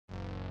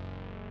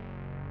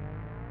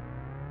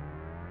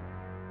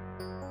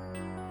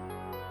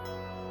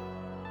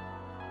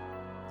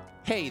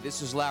Hey,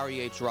 this is Larry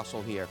H.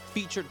 Russell here,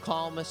 featured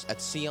columnist at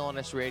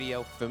CLNS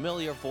Radio,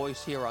 familiar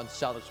voice here on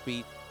Celtics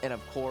Beat, and of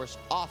course,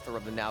 author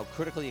of the now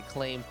critically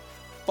acclaimed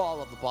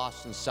Fall of the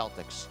Boston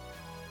Celtics.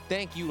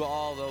 Thank you to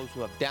all those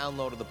who have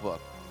downloaded the book.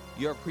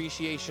 Your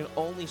appreciation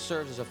only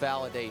serves as a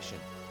validation.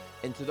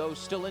 And to those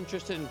still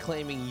interested in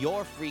claiming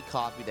your free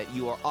copy that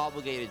you are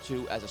obligated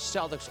to as a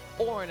Celtics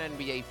or an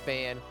NBA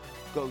fan,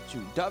 go to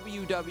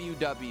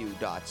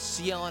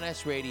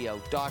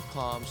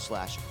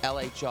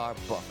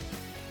www.clnsradio.com/LHRbook.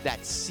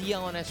 That's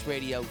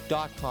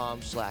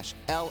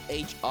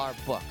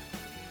clnsradio.com/LHRbook.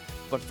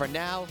 But for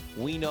now,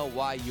 we know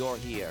why you're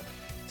here,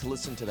 to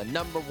listen to the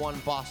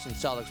 #1 Boston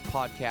Celtics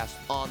podcast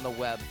on the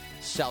web,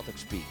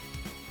 Celtics Beat.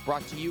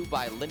 Brought to you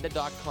by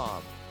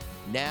lynda.com.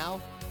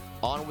 Now,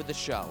 on with the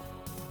show.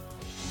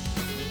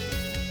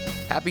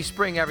 Happy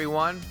spring,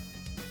 everyone.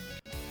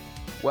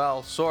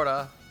 Well,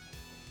 sorta.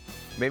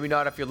 Maybe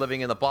not if you're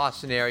living in the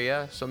Boston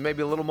area, so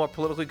maybe a little more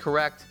politically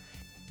correct.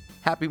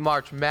 Happy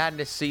March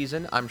Madness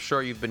season. I'm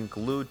sure you've been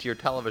glued to your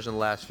television the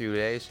last few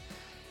days.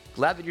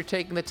 Glad that you're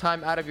taking the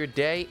time out of your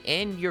day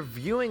and your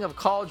viewing of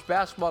college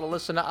basketball to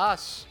listen to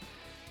us.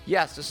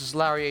 Yes, this is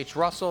Larry H.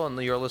 Russell,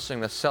 and you're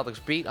listening to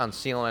Celtics Beat on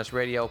CLNS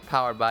Radio,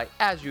 powered by,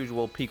 as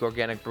usual, Peak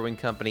Organic Brewing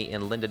Company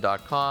and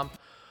lynda.com.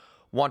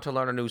 Want to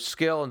learn a new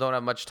skill and don't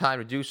have much time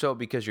to do so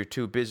because you're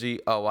too busy,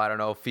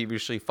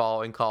 feverishly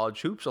following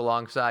college hoops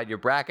alongside your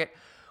bracket?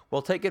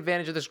 Well, take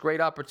advantage of this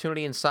great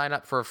opportunity and sign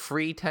up for a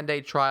free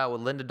 10-day trial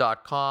with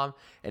lynda.com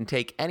and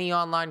take any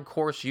online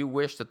course you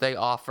wish that they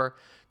offer.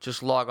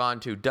 Just log on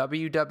to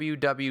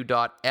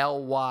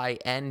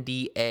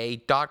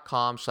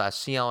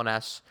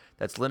www.lynda.com/CLNS.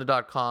 That's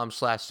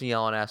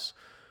lynda.com/CLNS.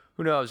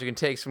 Who knows, you can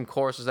take some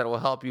courses that will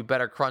help you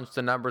better crunch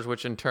the numbers,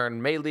 which in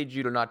turn may lead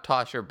you to not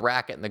toss your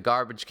bracket in the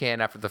garbage can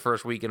after the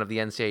first weekend of the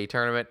NCAA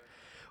tournament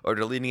or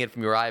deleting it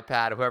from your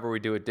iPad, however we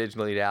do it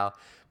digitally now.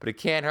 But it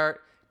can't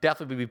hurt.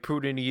 Definitely be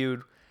prudent to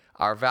you,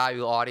 our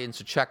valuable audience,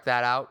 to check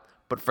that out.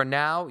 But for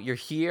now, you're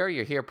here.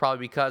 You're here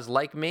probably because,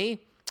 like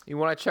me, you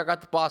want to check out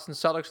the Boston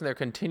Celtics and their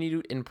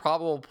continued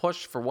improbable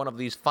push for one of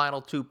these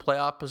final 2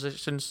 playoff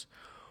positions.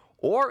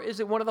 Or is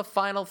it one of the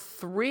final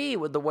 3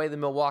 with the way the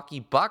Milwaukee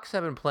Bucks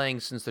have been playing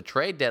since the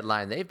trade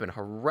deadline? They've been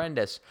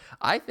horrendous.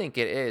 I think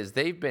it is.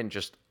 They've been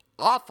just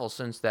awful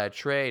since that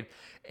trade.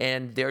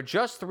 And they're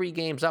just 3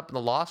 games up in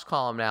the loss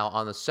column now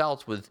on the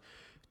Celts with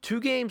 2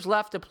 games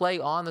left to play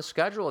on the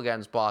schedule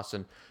against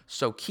Boston.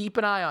 So keep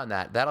an eye on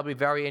that. That'll be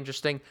very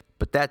interesting.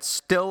 But that's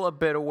still a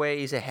bit of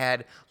ways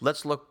ahead.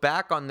 Let's look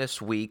back on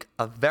this week.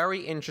 A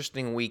very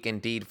interesting week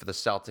indeed for the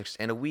Celtics.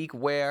 And a week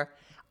where,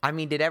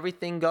 did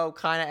everything go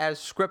kind of as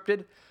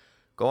scripted?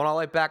 Going all the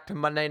way back to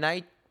Monday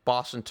night,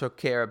 Boston took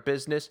care of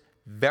business.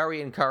 Very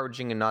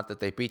encouraging, and not that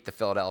they beat the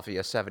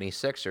Philadelphia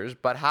 76ers,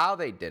 but how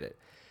they did it.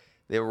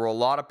 There were a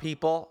lot of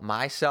people,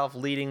 myself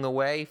leading the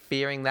way,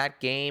 fearing that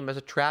game as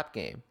a trap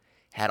game.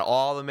 Had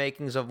all the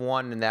makings of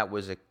one, and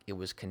it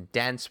was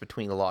condensed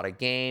between a lot of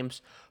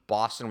games.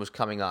 Boston was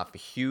coming off a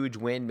huge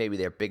win, maybe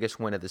their biggest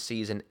win of the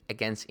season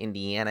against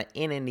Indiana,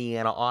 in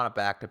Indiana on a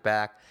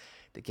back-to-back.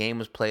 The game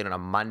was played on a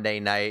Monday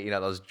night.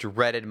 Those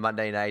dreaded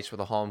Monday nights with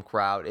a home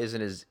crowd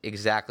isn't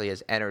exactly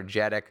as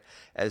energetic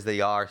as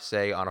they are,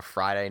 say, on a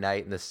Friday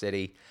night in the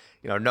city.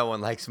 No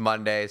one likes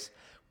Mondays.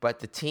 But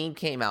the team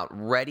came out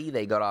ready.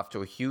 They got off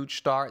to a huge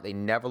start. They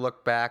never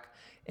looked back.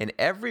 And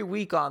every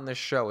week on this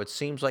show, it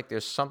seems like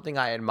there's something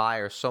I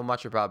admire so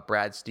much about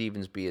Brad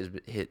Stevens,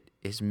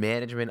 his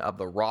management of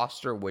the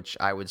roster, which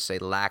I would say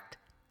lacked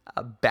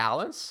a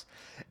balance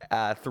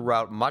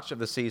throughout much of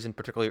the season,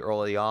 particularly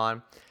early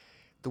on.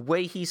 The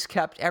way he's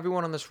kept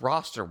everyone on this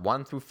roster,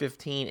 1 through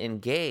 15,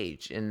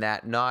 engaged, in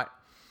that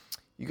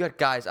you got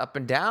guys up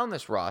and down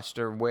this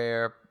roster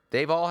where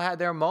they've all had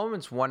their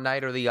moments one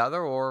night or the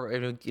other, or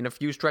in a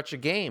few stretch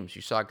of games.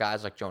 You saw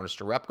guys like Jonas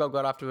Jerebko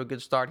got off to a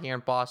good start here in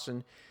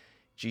Boston.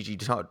 Gigi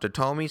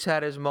Datome's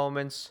had his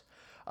moments.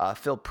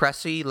 Phil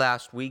Pressey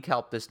last week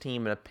helped this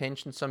team in a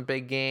pinch in some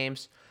big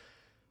games.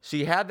 So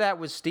you have that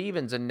with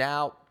Stevens, and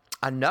now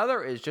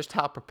another is just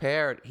how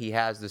prepared he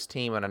has this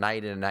team on a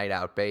night-in and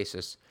night-out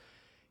basis.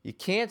 You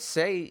can't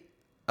say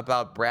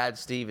about Brad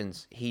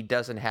Stevens he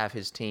doesn't have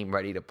his team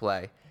ready to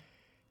play.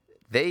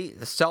 The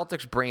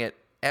Celtics bring it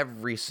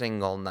every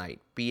single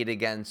night, be it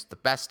against the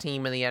best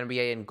team in the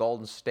NBA in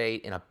Golden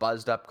State in a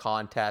buzzed-up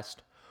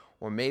contest,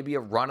 or maybe a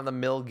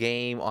run-of-the-mill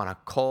game on a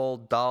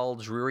cold, dull,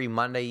 dreary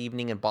Monday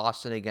evening in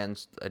Boston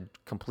against a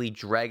complete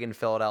drag in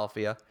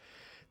Philadelphia.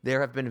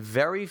 There have been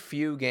very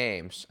few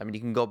games. You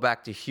can go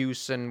back to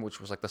Houston,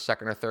 which was like the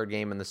second or third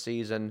game in the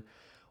season,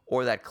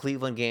 or that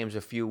Cleveland games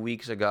a few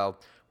weeks ago,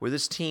 where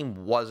this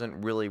team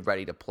wasn't really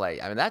ready to play.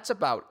 That's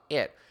about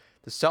it.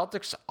 The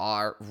Celtics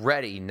are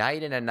ready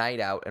night in and night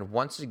out, and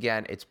once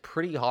again, it's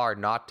pretty hard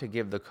not to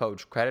give the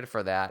coach credit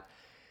for that.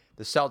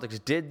 The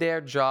Celtics did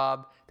their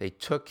job. They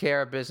took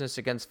care of business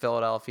against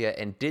Philadelphia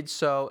and did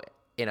so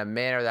in a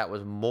manner that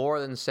was more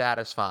than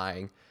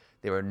satisfying.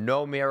 There were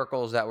no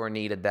miracles that were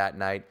needed that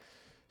night.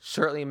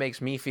 Certainly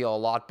makes me feel a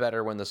lot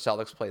better when the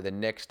Celtics play the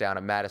Knicks down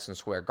at Madison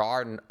Square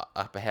Garden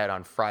up ahead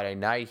on Friday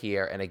night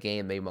here, in a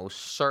game they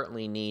most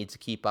certainly need to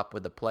keep up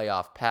with the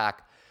playoff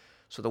pack.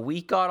 So the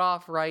week got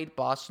off right.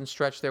 Boston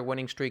stretched their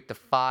winning streak to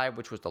 5,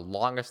 which was the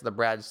longest of the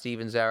Brad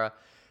Stevens era.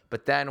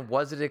 But then,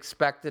 was it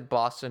expected?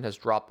 Boston has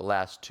dropped the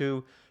last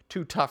two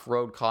tough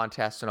road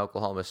contests in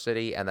Oklahoma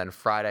City, and then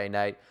Friday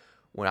night,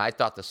 when I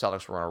thought the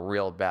Celtics were in a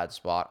real bad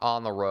spot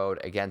on the road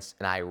against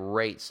an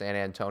irate San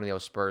Antonio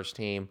Spurs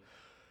team.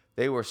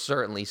 They were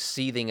certainly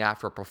seething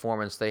after a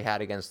performance they had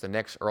against the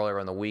Knicks earlier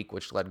in the week,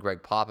 which led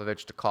Greg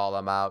Popovich to call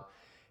them out.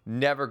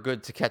 Never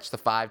good to catch the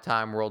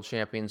 5-time world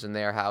champions in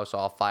their house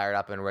all fired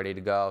up and ready to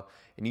go.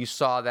 And you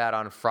saw that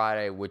on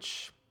Friday,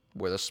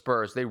 where the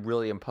Spurs, they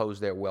really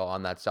imposed their will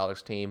on that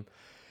Celtics team.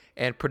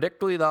 And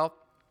predictably, though,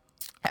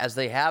 as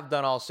they have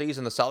done all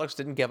season, the Celtics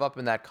didn't give up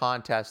in that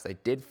contest. They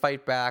did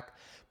fight back,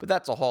 but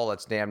that's a hole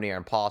that's damn near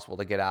impossible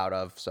to get out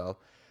of. So,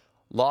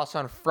 loss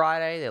on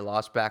Friday. They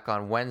lost back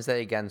on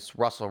Wednesday against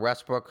Russell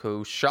Westbrook,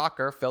 who,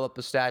 shocker, filled up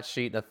the stat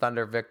sheet in a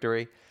Thunder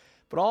victory.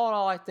 But all in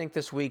all, I think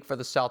this week for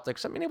the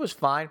Celtics, it was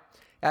fine.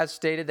 As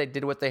stated, they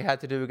did what they had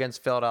to do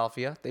against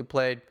Philadelphia. They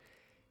played,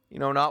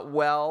 not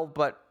well,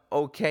 but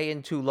okay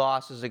in 2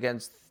 losses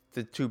against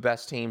the 2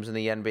 best teams in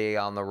the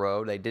NBA on the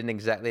road. They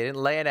didn't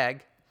lay an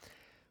egg.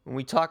 When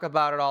we talk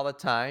about it all the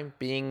time,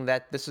 being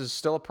that this is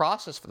still a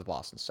process for the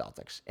Boston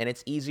Celtics. And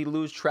it's easy to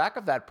lose track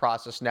of that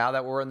process now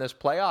that we're in this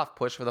playoff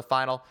push for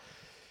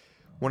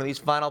one of these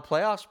final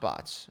playoff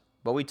spots.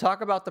 But we talk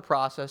about the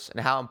process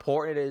and how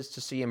important it is to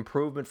see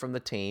improvement from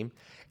the team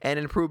and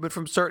improvement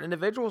from certain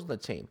individuals in the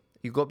team.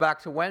 You go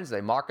back to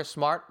Wednesday, Marcus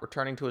Smart,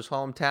 returning to his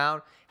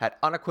hometown, had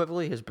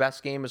unequivocally his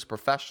best game as a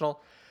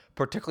professional,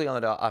 particularly on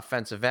the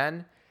offensive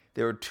end.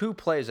 There were 2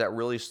 plays that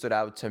really stood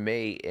out to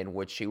me in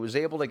which he was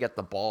able to get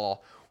the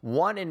ball,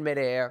 one in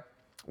midair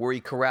where he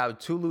corralled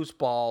 2 loose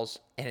balls,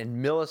 and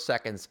in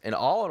milliseconds, and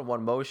all in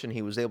one motion,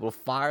 he was able to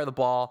fire the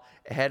ball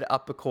ahead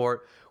up the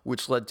court,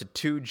 which led to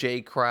 2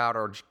 Jay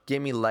Crowder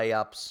gimme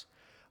layups.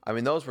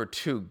 Those were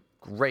 2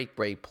 great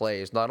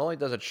plays. Not only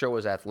does it show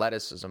his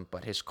athleticism,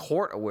 but his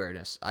court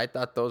awareness. I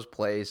thought those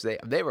plays,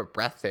 they were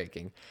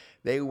breathtaking.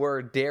 They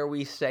were, dare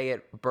we say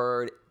it,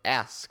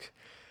 Bird-esque.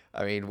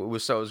 It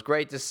was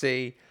great to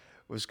see.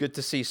 It was good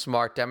to see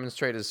Smart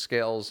demonstrate his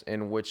skills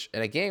in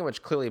a game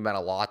which clearly meant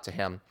a lot to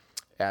him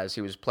as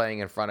he was playing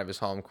in front of his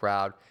home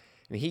crowd.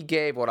 And he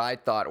gave what I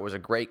thought was a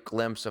great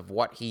glimpse of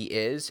what he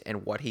is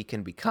and what he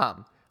can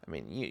become.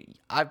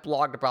 I've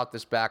blogged about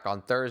this back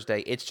on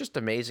Thursday. It's just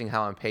amazing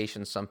how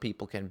impatient some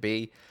people can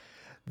be.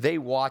 They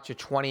watch a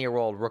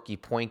 20-year-old rookie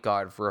point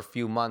guard for a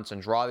few months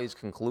and draw these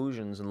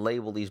conclusions and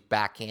label these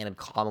backhanded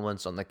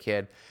compliments on the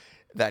kid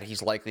that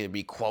he's likely to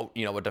be, quote,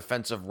 a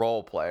defensive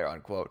role player,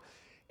 unquote.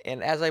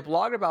 And as I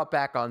blogged about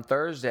back on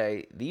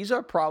Thursday, these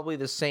are probably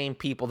the same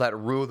people that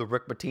rue the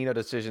Rick Pitino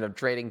decision of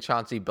trading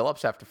Chauncey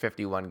Billups after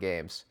 51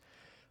 games.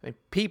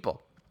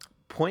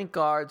 Point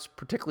guards,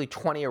 particularly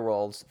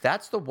 20-year-olds,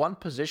 that's the one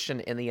position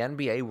in the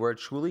NBA where it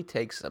truly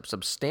takes a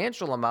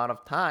substantial amount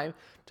of time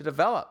to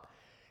develop.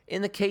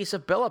 In the case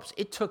of Billups,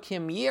 it took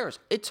him years.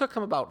 It took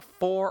him about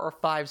 4 or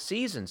 5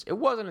 seasons. It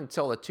wasn't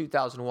until the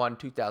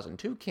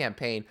 2001-2002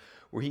 campaign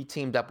where he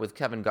teamed up with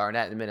Kevin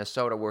Garnett in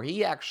Minnesota where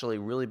he actually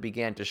really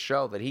began to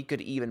show that he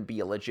could even be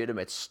a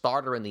legitimate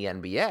starter in the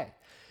NBA.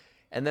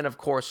 And then, of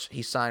course,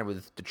 he signed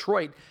with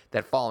Detroit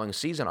that following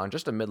season on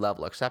just a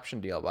mid-level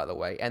exception deal, by the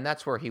way. And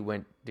that's where he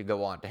went to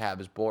go on to have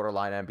his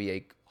borderline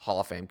NBA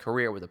Hall of Fame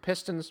career with the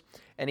Pistons.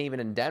 And even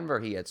in Denver,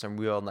 he had some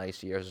real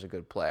nice years as a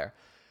good player.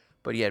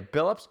 But he had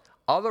Billups,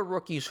 other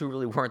rookies who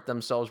really weren't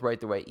themselves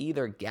right the way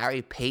either.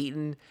 Gary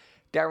Payton,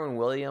 Darren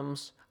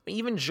Williams,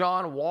 even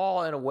John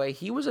Wall, in a way,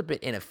 he was a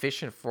bit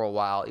inefficient for a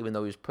while, even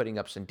though he was putting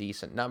up some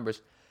decent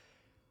numbers.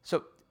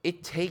 So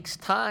it takes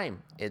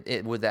time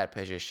with that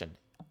position,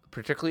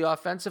 particularly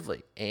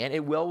offensively, and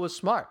it will with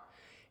Smart.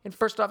 And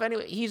first off,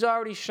 anyway, he's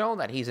already shown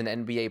that he's an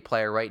NBA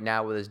player right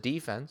now with his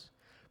defense.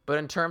 But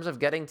in terms of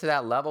getting to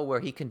that level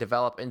where he can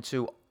develop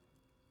into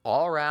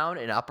all-around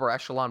and upper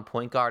echelon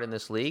point guard in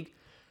this league,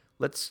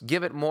 let's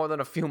give it more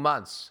than a few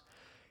months.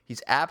 He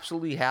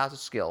absolutely has the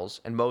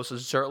skills, and most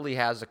certainly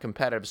has a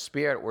competitive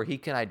spirit where he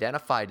can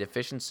identify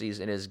deficiencies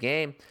in his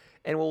game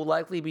and will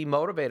likely be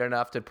motivated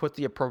enough to put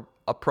the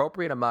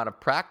appropriate amount of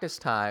practice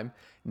time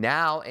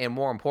now and,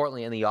 more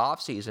importantly, in the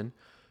offseason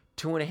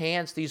to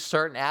enhance these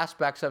certain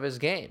aspects of his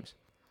games.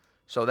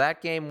 So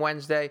that game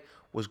Wednesday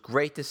was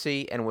great to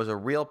see and was a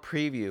real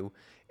preview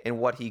in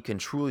what he can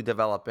truly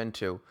develop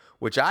into,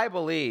 which I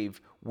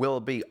believe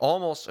will be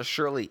almost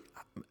assuredly,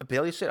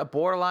 Bailey said, a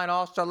borderline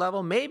all-star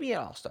level, maybe an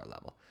all-star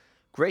level.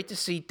 Great to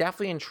see,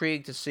 definitely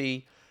intrigued to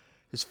see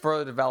his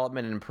further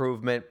development and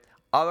improvement.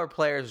 Other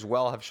players as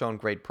well have shown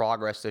great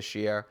progress this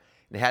year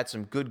and had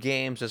some good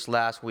games this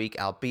last week,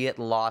 albeit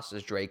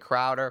losses. Jay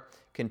Crowder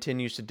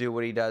continues to do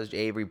what he does.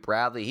 Avery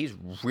Bradley, he's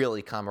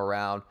really come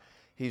around.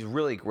 He's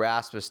really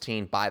grasped his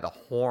team by the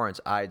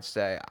horns, I'd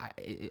say.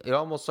 It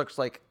almost looks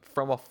like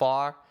from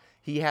afar,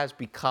 he has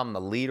become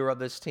the leader of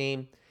this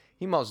team.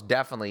 He most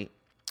definitely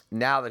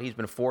now that he's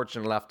been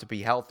fortunate enough to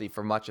be healthy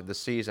for much of the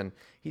season,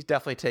 he's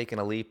definitely taken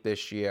a leap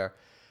this year,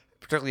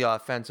 particularly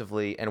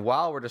offensively. And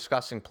while we're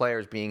discussing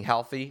players being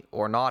healthy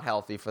or not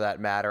healthy for that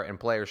matter and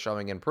players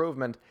showing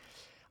improvement,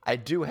 I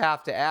do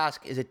have to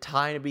ask, is it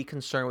time to be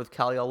concerned with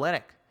Kelly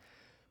Olynyk?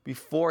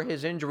 Before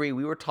his injury,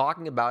 we were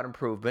talking about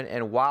improvement,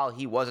 and while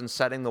he wasn't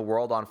setting the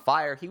world on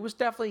fire, he was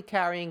definitely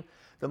carrying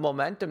the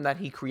momentum that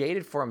he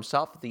created for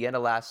himself at the end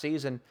of last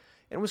season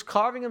and was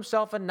carving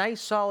himself a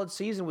nice, solid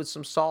season with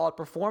some solid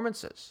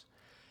performances.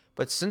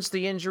 But since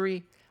the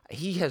injury,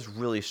 he has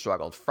really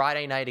struggled.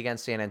 Friday night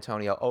against San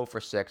Antonio, 0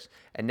 for 6,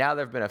 and now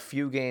there have been a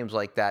few games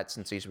like that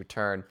since he's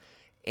returned,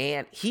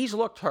 and he's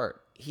looked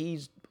hurt.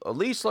 He's at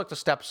least looked a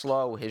step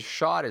slow. His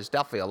shot is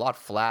definitely a lot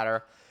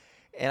flatter.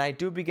 And I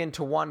do begin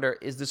to wonder,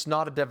 is this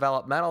not a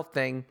developmental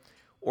thing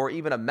or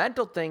even a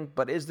mental thing,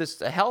 but is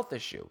this a health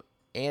issue?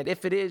 And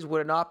if it is,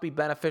 would it not be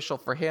beneficial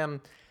for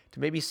him to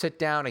maybe sit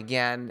down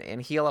again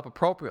and heal up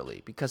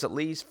appropriately? Because at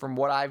least from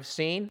what I've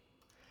seen,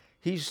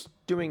 he's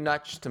doing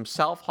not just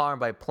himself harm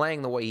by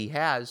playing the way he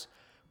has,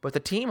 but the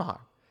team harm.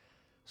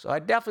 So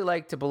I'd definitely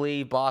like to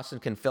believe Boston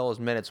can fill his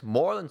minutes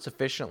more than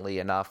sufficiently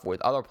enough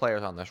with other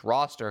players on this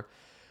roster.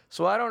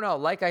 So I don't know.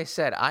 Like I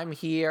said, I'm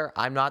here.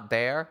 I'm not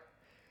there.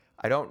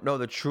 I don't know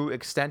the true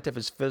extent of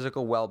his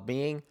physical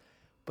well-being,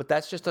 but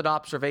that's just an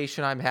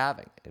observation I'm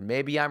having. And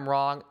maybe I'm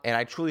wrong, and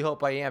I truly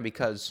hope I am,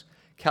 because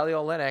Kelly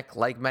Olynyk,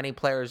 like many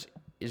players,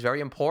 is very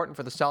important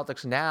for the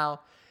Celtics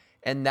now,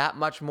 and that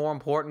much more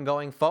important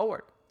going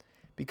forward.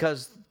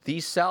 Because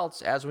these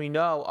Celts, as we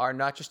know, are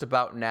not just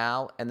about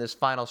now and this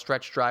final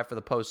stretch drive for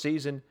the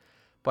postseason,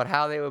 but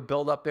how they would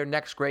build up their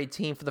next great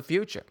team for the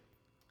future.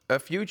 A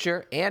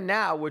future, and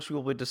now, which we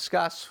will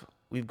discuss.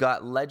 We've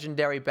got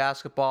legendary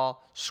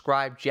basketball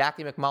scribe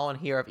Jackie MacMullan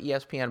here of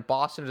ESPN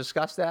Boston to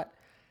discuss that.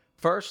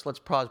 First, let's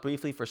pause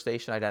briefly for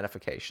station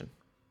identification.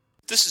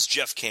 This is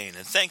Jeff Kane,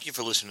 and thank you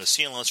for listening to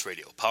CLNS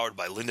Radio, powered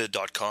by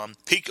Lynda.com,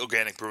 Peak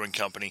Organic Brewing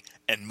Company,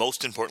 and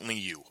most importantly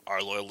you,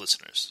 our loyal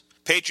listeners.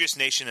 Patriots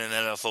Nation and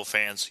NFL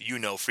fans, you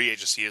know free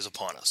agency is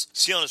upon us.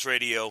 CLNS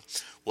Radio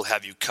will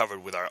have you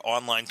covered with our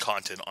online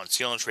content on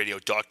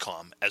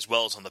CLNSradio.com, as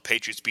well as on the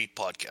Patriots Beat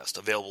podcast,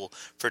 available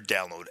for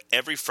download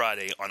every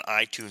Friday on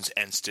iTunes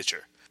and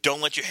Stitcher.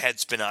 Don't let your head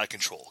spin out of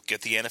control.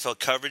 Get the NFL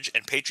coverage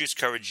and Patriots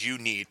coverage you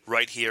need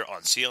right here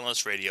on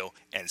CLNS Radio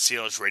and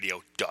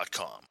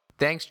CLNSradio.com.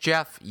 Thanks,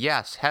 Jeff.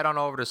 Yes, head on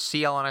over to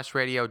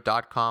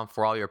clnsradio.com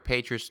for all your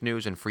Patriots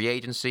news and free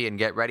agency, and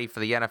get ready for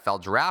the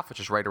NFL draft, which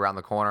is right around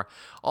the corner.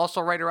 Also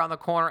right around the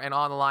corner and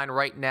on the line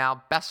right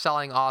now,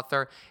 best-selling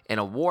author and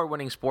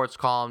award-winning sports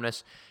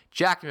columnist,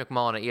 Jackie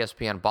MacMullan at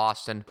ESPN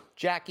Boston.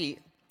 Jackie,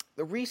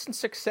 the recent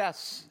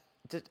success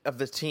of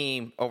the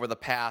team over the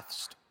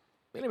past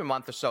maybe a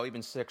month or so,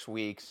 even 6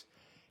 weeks,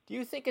 do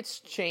you think it's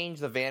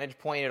changed the vantage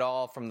point at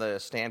all from the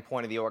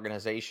standpoint of the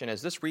organization?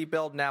 Is this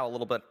rebuild now a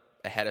little bit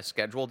ahead of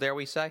schedule, dare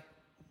we say?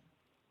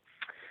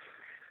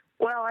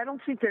 Well, I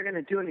don't think they're going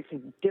to do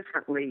anything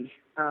differently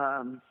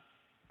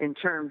in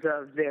terms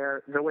of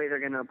the way they're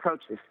going to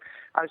approach this.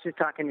 I was just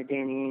talking to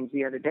Danny Ainge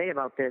the other day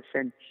about this,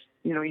 and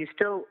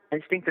I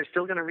think they're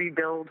still going to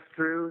rebuild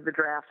through the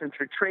draft and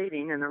through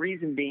trading, and the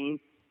reason being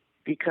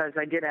because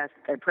I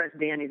pressed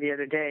Danny the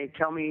other day,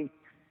 tell me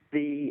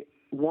the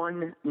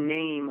one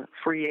name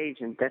free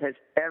agent that has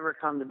ever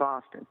come to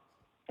Boston,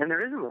 and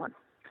there isn't one.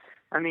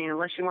 I mean,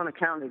 unless you want to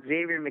count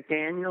Xavier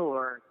McDaniel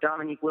or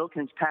Dominique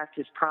Wilkins past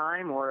his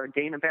prime or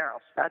Dana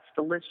Barros. That's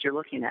the list you're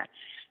looking at.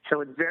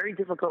 So it's very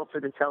difficult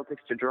for the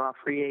Celtics to draw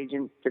free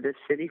agents to this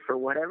city for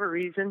whatever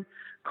reason.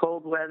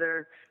 Cold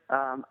weather.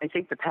 I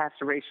think the past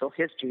racial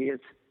history has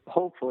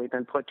hopefully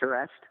been put to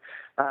rest.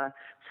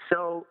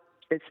 So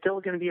it's still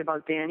going to be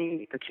about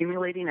Danny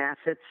accumulating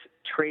assets,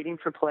 trading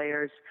for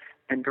players,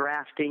 and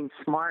drafting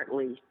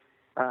smartly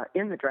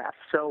in the draft.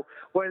 So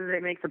whether they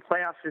make the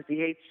playoffs as the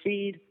 8th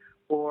seed,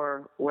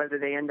 or whether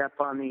they end up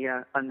on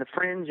the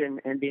fringe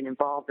and being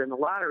involved in the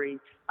lottery,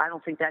 I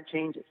don't think that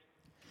changes.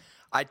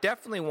 I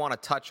definitely want to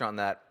touch on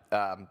that.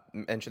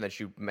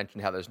 You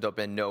mentioned how there's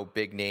been no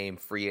big name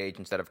free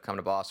agents that have come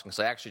to Boston.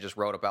 So I actually just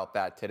wrote about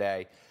that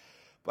today.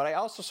 But I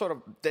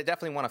also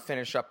definitely want to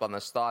finish up on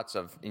this thoughts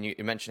of, and you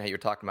mentioned how you're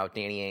talking about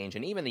Danny Ainge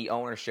and even the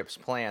ownership's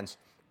plans.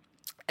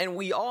 And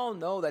we all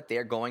know that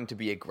they're going to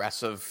be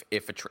aggressive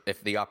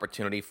if the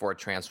opportunity for a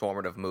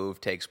transformative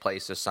move takes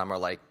place this summer.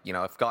 Like,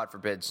 if God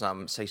forbid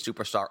some, say,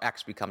 superstar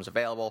X becomes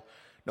available,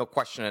 no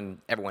question in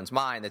everyone's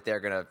mind that they're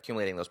going to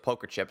accumulating those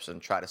poker chips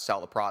and try to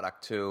sell the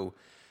product to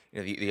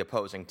the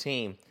opposing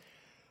team.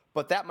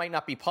 But that might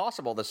not be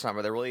possible this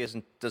summer. There really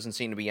doesn't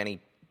seem to be any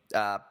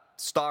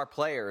star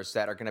players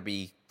that are going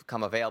to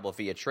become available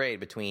via trade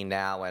between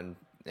now and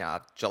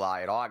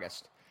July and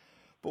August.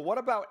 But what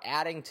about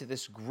adding to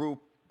this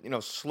group?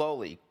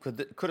 Slowly,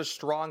 could a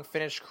strong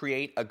finish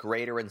create a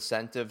greater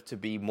incentive to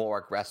be more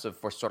aggressive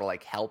for sort of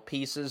like help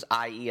pieces,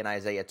 i.e. an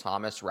Isaiah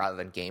Thomas, rather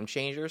than game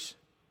changers?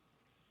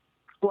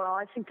 Well,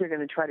 I think they're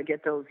going to try to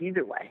get those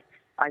either way.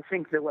 I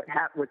think that what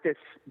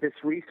this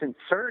recent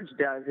surge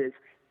does is,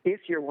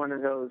 if you're one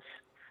of those,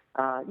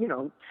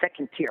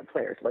 second-tier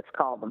players, let's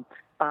call them,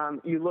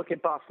 you look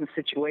at Boston's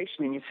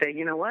situation and you say,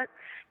 you know what,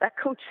 that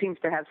coach seems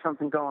to have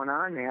something going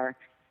on there.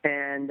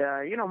 And,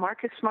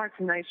 Marcus Smart's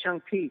a nice young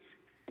piece.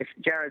 If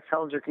Jared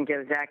Selger can get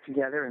his act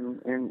together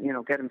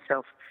and get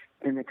himself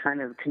in the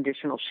kind of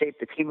conditional shape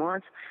the team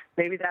wants,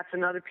 maybe that's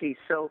another piece.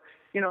 So,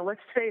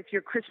 let's say if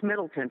you're Chris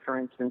Middleton, for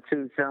instance,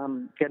 who's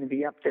going to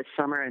be up this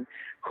summer and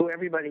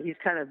he's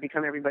kind of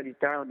become everybody's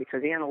darling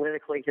because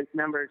analytically his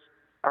numbers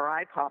are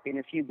eye-popping.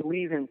 If you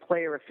believe in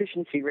player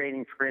efficiency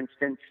rating, for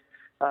instance,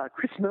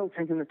 Chris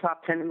Middleton's in the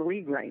top 10 in the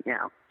league right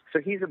now. So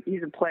he's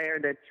a player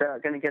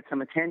that's going to get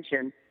some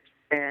attention,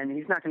 and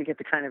he's not going to get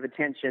the kind of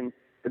attention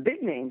the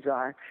big names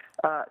are.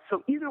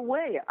 So either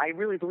way, I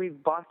really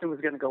believe Boston was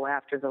going to go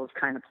after those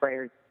kind of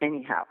players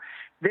anyhow.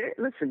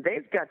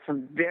 They've got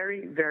some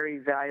very, very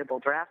valuable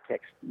draft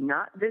picks,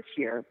 not this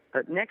year,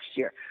 but next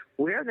year.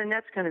 Where are the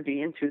Nets going to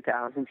be in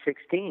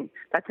 2016?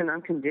 That's an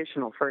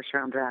unconditional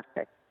first-round draft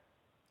pick.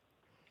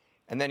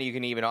 And then you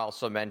can even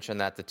also mention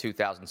that the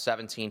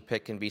 2017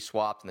 pick can be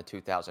swapped, and the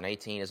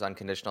 2018 is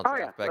unconditional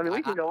draft pick. I mean,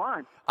 we can go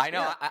on. I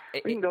know. Yeah,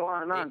 we can go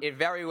on and on. It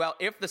very well,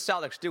 if the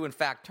Celtics do, in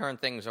fact, turn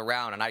things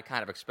around, and I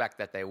kind of expect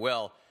that they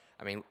will.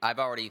 I mean, I've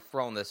already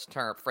thrown this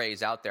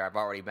phrase out there. I've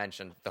already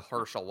mentioned the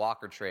Herschel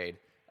Walker trade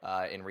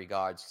in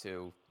regards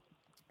to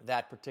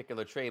that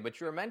particular trade. But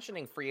you were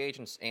mentioning free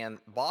agents, and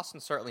Boston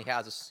certainly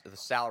has the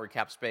salary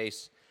cap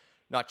space,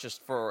 not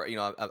just for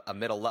a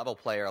middle-level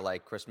player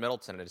like Chris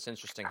Middleton. And it's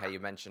interesting how you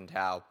mentioned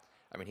how,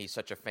 he's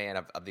such a fan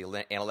of the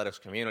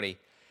analytics community.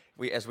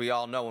 As we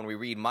all know, when we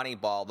read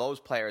Moneyball, those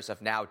players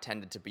have now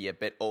tended to be a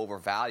bit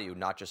overvalued,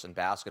 not just in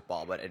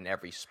basketball, but in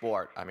every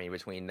sport.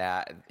 Between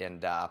that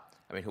and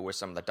who were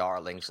some of the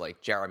darlings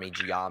like Jeremy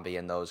Giambi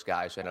and those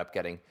guys who ended up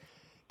getting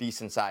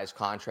decent-sized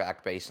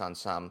contract based on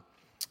some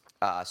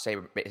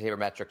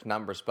sabermetric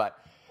numbers. But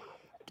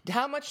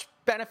how much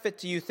benefit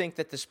do you think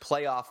that this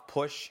playoff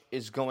push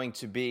is going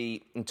to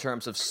be in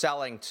terms of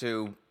selling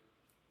to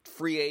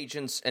free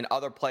agents and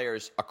other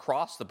players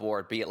across the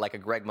board, be it like a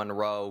Greg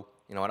Monroe,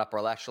 an upper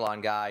echelon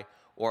guy,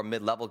 or a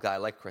mid-level guy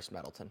like Chris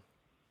Middleton?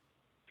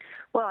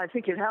 Well, I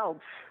think it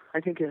helps.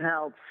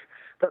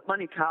 But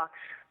money talks.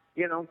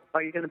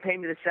 Are you going to pay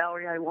me the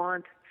salary I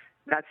want?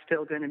 That's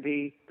still going to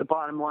be the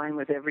bottom line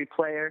with every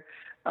player.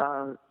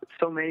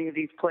 So many of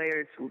these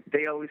players,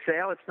 they always say,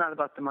 it's not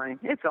about the money.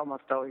 It's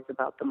almost always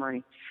about the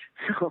money.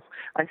 So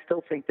I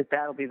still think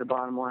that'll be the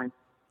bottom line.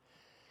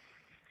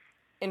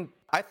 And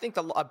I think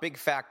a big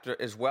factor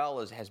as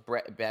well has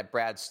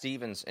Brad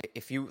Stevens.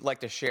 If you'd like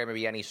to share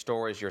maybe any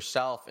stories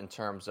yourself in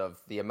terms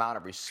of the amount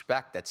of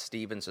respect that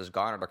Stevens has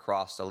garnered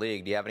across the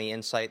league, do you have any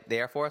insight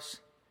there for us?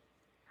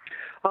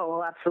 Oh,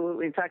 well,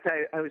 absolutely. In fact,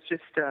 I was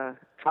just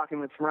talking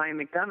with Ryan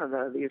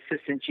McDonough, the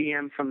assistant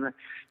GM from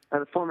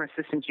the former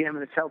assistant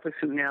GM of the Celtics,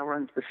 who now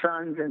runs the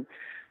Suns, and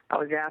I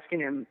was asking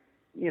him,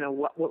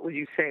 what would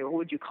you say? What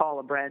would you call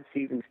a Brad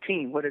Stevens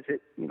team? What is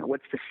it?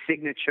 What's the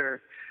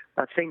signature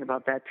thing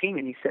about that team?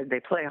 And he said they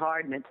play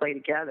hard and they play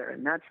together,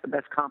 and that's the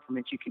best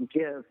compliment you can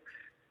give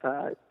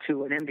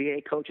to an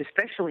NBA coach,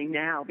 especially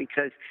now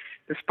because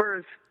the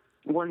Spurs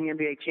won the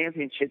NBA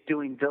championship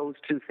doing those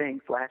two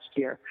things last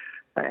year.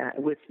 But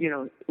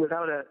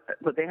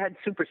they had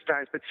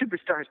superstars, but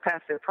superstars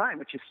past their prime,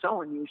 which is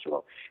so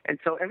unusual. And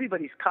so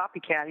everybody's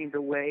copycatting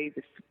the way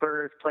the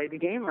Spurs played the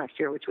game last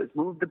year, which was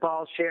move the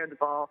ball, share the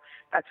ball.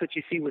 That's what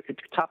you see with the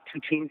top two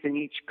teams in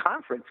each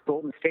conference,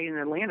 Golden State and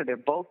Atlanta. They're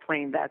both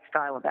playing that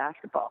style of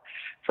basketball.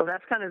 So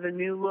that's kind of the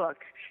new look.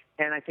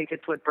 And I think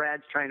it's what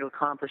Brad's trying to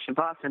accomplish in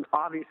Boston,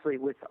 obviously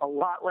with a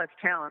lot less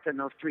talent than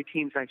those three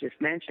teams I just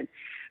mentioned.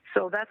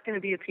 So that's going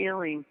to be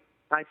appealing,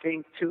 I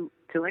think, to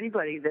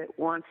anybody that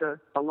wants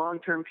a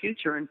long-term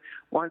future and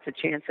wants a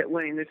chance at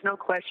winning. There's no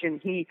question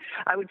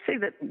I would say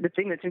that the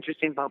thing that's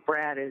interesting about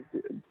Brad is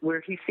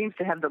where he seems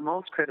to have the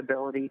most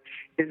credibility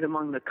is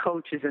among the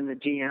coaches and the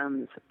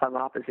GMs of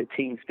opposite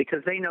teams,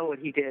 because they know what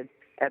he did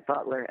at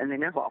Butler and they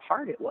know how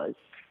hard it was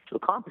to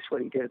accomplish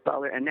what he did at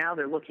Butler. And now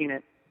they're looking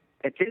at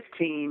this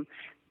team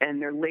and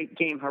their late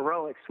game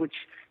heroics, which,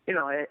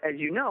 as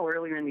you know,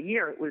 earlier in the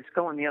year, it was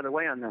going the other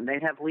way on them.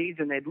 They'd have leads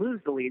and they'd lose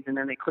the leads, and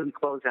then they couldn't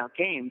close out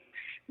games.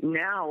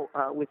 Now,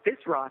 with this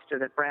roster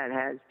that Brad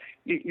has,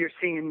 you're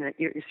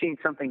seeing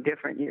something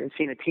different. You're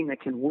seeing a team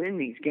that can win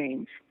these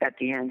games at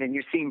the end, and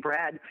you're seeing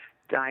Brad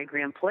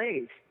diagram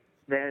plays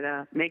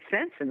that make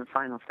sense in the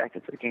final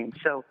seconds of the game.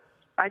 So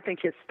I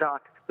think his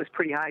stock was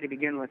pretty high to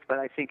begin with, but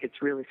I think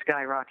it's really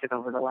skyrocketed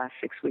over the last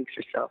 6 weeks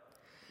or so.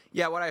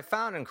 Yeah, what I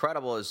found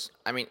incredible is,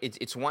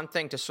 it's one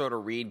thing to sort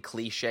of read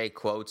cliche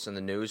quotes in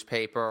the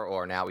newspaper,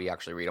 or now we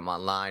actually read them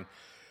online.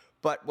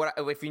 But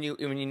when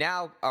you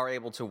now are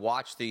able to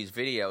watch these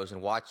videos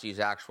and watch these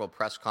actual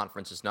press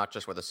conferences, not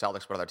just with the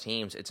Celtics but other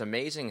teams, it's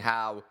amazing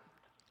how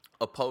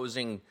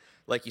opposing,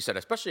 like you said,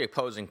 especially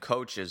opposing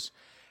coaches,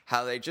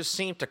 how they just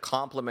seem to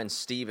compliment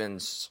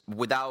Stevens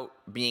without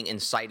being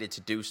incited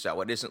to do so.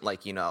 It isn't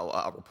like,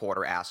 a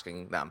reporter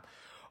asking them,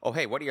 oh,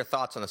 hey, what are your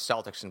thoughts on the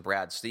Celtics and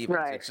Brad Stevens?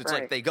 Right, it's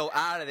like they go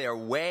out of their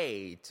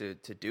way to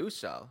do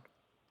so.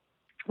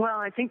 Well,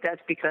 I think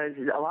that's because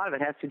a lot of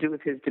it has to do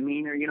with his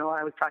demeanor. You know,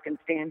 I was talking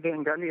to Stan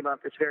Van Gundy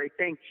about this very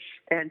thing.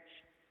 And,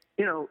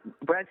 you know,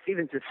 Brad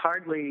Stevens is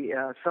hardly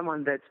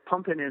someone that's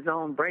pumping his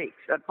own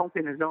brakes,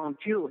 pumping his own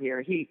fuel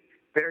here. He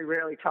very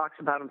rarely talks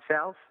about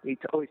himself. He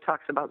always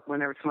talks about,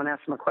 whenever someone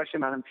asks him a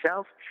question about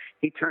himself,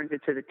 he turns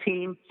it to the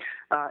team.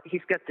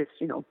 He's got this,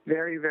 you know,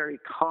 very, very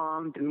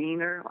calm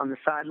demeanor on the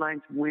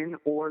sidelines, win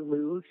or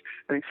lose.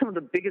 I mean, some of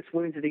the biggest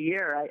wins of the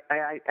year,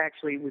 I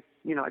actually was,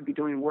 you know, I'd be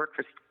doing work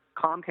for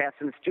Comcast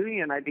in the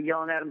studio, and I'd be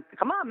yelling at him,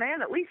 "Come on,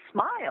 man, at least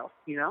smile,"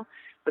 you know.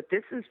 But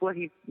this is what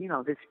he, you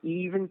know, this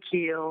even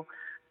keel,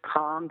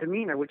 calm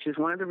demeanor, which is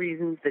one of the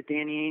reasons that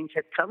Danny Ainge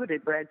had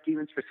coveted Brad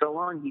Stevens for so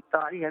long. He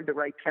thought he had the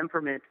right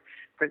temperament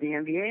for the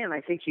NBA, and I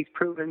think he's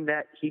proven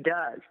that he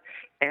does.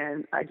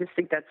 And I just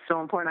think that's so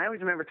important. I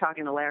always remember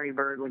talking to Larry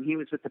Bird when he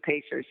was with the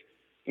Pacers,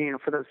 you know,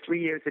 for those 3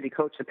 years that he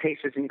coached the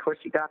Pacers, and of course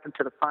he got them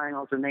to the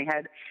finals, and they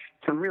had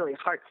some really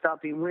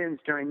heart-stopping wins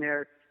during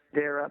their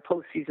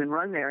postseason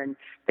run there, and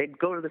they'd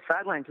go to the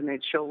sidelines and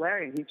they'd show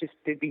Larry, and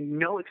there'd be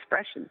no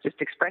expression,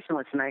 just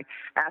expressionless. And I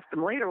asked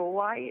him later, well,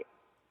 why,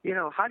 you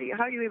know, how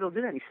are you able to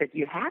do that? And he said,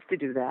 you have to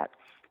do that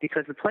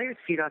because the players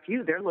feed off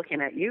you. They're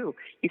looking at you.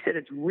 He said,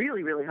 it's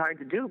really, really hard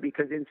to do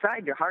because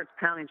inside your heart's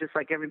pounding just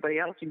like everybody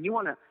else, and you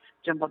want to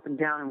jump up and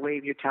down and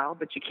wave your towel,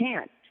 but you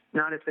can't,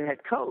 not as the head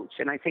coach.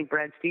 And I think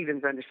Brad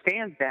Stevens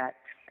understands that,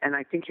 and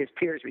I think his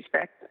peers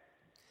respect it.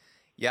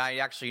 Yeah, I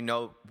actually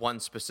know one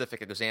specific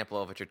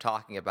example of what you're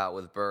talking about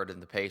with Bird and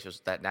the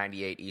Pacers, that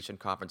 98 Eastern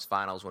Conference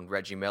Finals when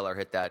Reggie Miller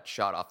hit that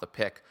shot off the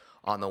pick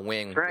on the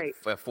wing. Right.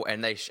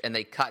 And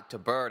they cut to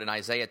Bird, and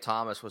Isaiah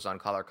Thomas was on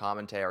color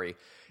commentary,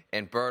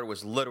 and Bird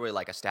was literally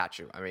like a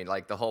statue. I mean,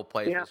 like the whole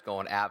place was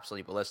going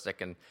absolutely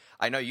ballistic. And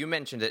I know you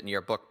mentioned it in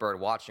your book, Bird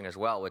Watching, as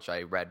well, which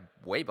I read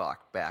way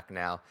back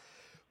now.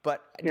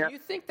 But do you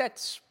think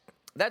that's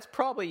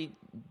probably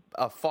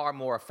a far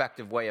more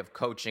effective way of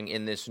coaching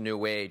in this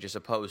new age as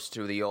opposed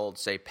to the old,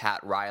 say, Pat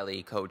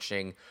Riley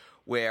coaching,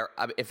 where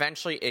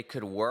eventually it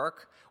could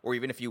work, or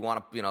even if you want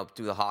to, you know,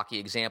 do the hockey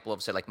example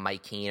of, say, like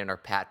Mike Keenan or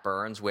Pat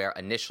Burns, where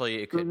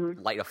initially it could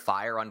light a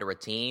fire under a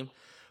team,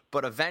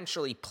 but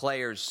eventually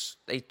players,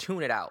 they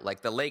tune it out.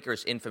 Like the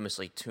Lakers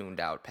infamously tuned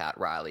out Pat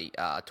Riley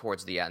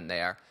towards the end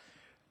there.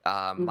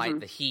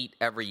 The Heat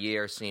every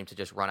year seem to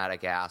just run out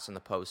of gas in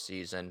the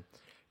postseason.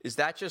 Is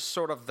that just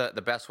sort of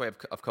the best way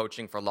of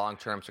coaching for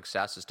long-term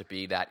success, is to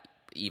be that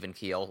even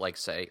keel, like,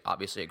 say,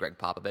 obviously a Greg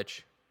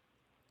Popovich?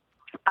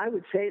 I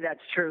would say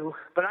that's true,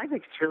 but I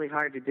think it's really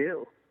hard to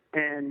do.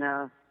 And,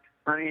 I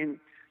mean,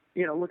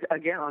 you know, look,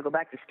 again, I'll go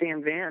back to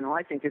Stan Van, who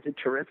I think is a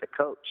terrific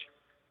coach.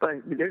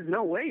 But there's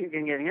no way you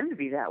can get him to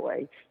be that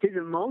way. His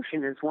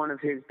emotion is one of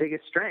his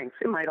biggest strengths.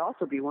 It might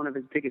also be one of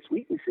his biggest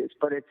weaknesses,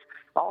 but it's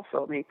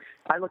also, I mean,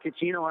 I look at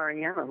Gino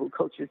Auriemma, who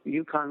coaches the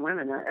UConn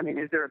women. I mean,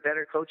 is there a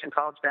better coach in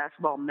college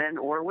basketball, men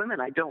or women?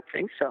 I don't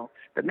think so.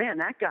 But, man,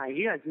 that guy,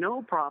 he has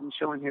no problem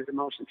showing his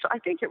emotions. So I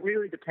think it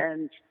really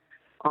depends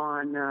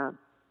on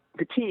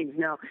the teams.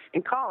 Now,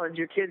 in college,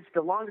 your kids,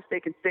 the longest they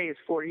can stay is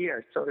 4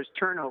 years, so there's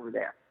turnover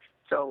there.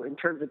 So in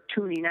terms of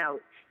tuning out,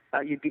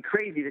 you'd be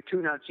crazy to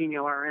tune out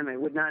Gino Auriemma.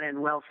 It would not end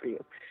well for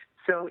you.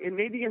 So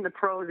maybe in the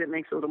pros, it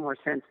makes a little more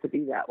sense to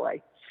be that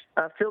way.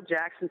 Phil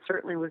Jackson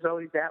certainly was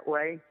always that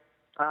way.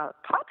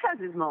 Pop has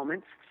his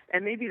moments,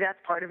 and maybe that's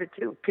part of it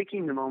too,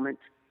 picking the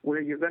moments where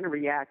you're going to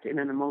react in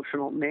an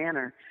emotional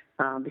manner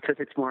because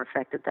it's more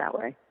effective that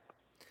way.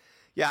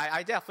 Yeah,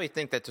 I definitely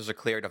think that there's a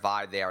clear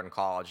divide there in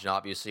college, and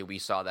obviously we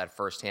saw that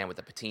firsthand with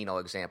the Pitino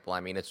example.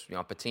 I mean, it's, you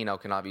know,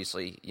 Pitino can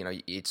obviously, you know,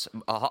 it's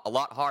a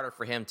lot harder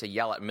for him to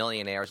yell at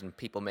millionaires and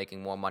people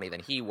making more money than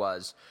he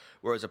was,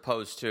 whereas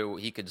opposed to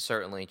he could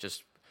certainly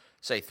just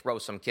say throw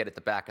some kid at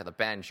the back of the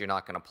bench, you're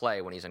not going to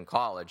play when he's in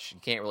college.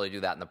 You can't really do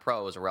that in the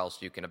pros, or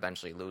else you can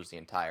eventually lose the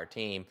entire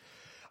team.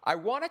 I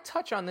want to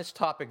touch on this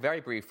topic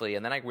very briefly,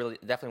 and then I really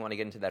definitely want to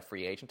get into that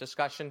free agent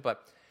discussion,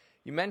 but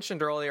you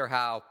mentioned earlier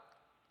how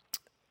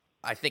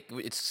I think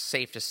it's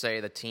safe to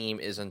say the team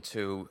isn't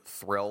too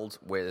thrilled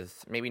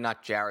with maybe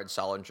not Jared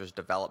Sullinger's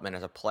development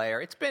as a player.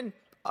 It's been,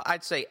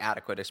 I'd say,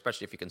 adequate,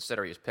 especially if you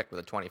consider he was picked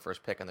with the 21st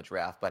pick in the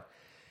draft. But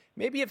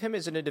maybe of him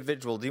as an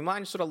individual, do you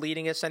mind sort of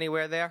leading us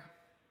anywhere there?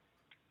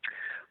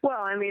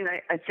 Well, I mean,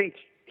 I think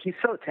he's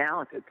so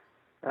talented,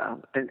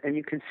 and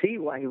you can see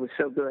why he was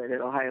so good at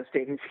Ohio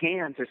State. His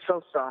hands are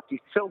so soft. He's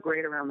so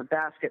great around the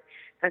basket,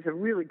 has a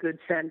really good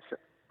sense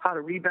how to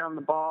rebound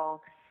the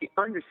ball. He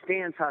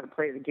understands how to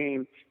play the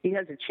game. He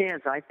has a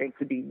chance, I think,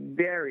 to be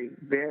very,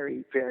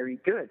 very, very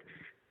good.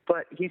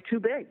 But he's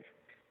too big,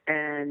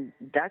 and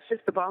that's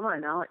just the bottom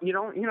line. Now,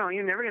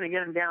 you're never going to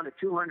get him down to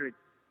 200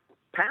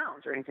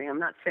 pounds or anything. I'm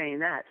not saying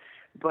that,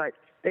 but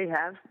they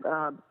have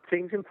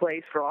things in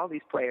place for all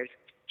these players: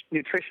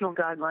 nutritional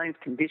guidelines,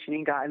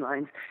 conditioning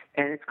guidelines,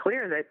 and it's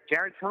clear that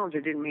Jared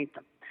Sullinger didn't meet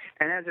them.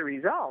 And as a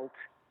result,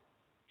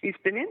 he's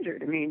been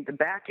injured. I mean, the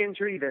back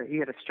injury, he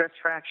had a stress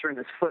fracture in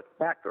his foot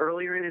back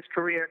earlier in his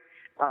career,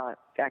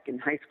 back in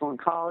high school and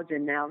college,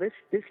 and now this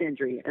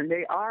injury. And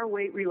they are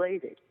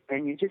weight-related,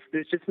 and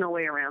there's just no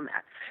way around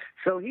that.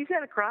 So he's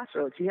at a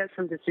crossroads. He has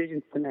some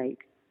decisions to make.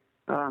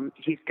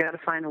 He's got to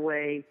find a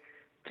way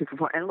to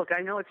perform. And look,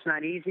 I know it's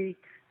not easy.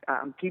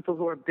 People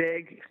who are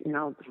big,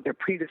 they're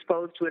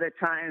predisposed to it at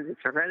times. It's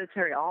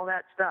hereditary, all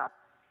that stuff.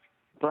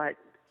 But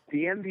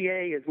the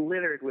NBA is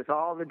littered with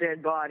all the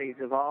dead bodies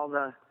of all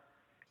the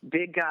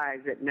big guys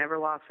that never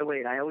lost the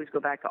weight. I always go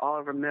back to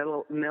Oliver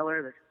Miller,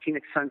 the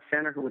Phoenix Suns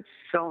center, who was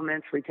so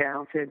immensely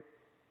talented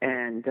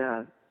and,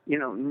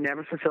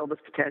 never fulfilled his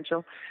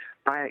potential.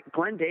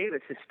 Glenn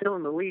Davis is still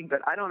in the league, but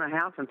I don't know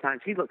how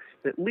sometimes. He looks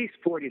at least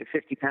 40 to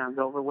 50 pounds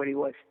over what he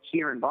was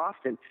here in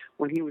Boston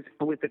when he was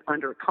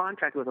under a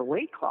contract with a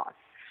weight class.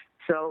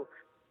 So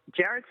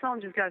Jared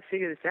Sullinger's got to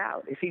figure this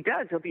out. If he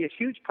does, he'll be a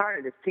huge part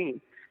of this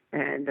team.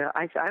 And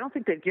I don't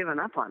think they've given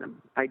up on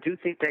him. I do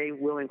think they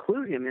will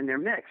include him in their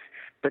mix,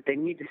 but they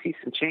need to see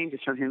some changes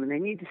from him, and they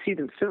need to see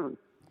them soon.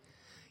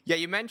 Yeah,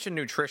 you mentioned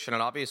nutrition,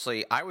 and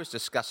obviously I was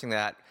discussing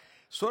that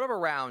sort of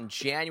around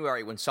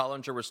January when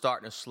Sullinger was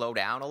starting to slow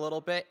down a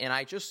little bit, and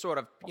I just sort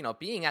of,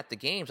 being at the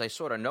games, I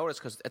sort of noticed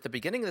because at the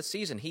beginning of the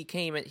season he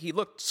came in, he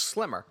looked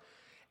slimmer,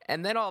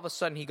 and then all of a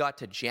sudden he got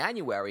to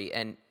January,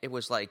 and it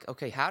was like,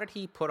 okay, how did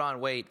he put on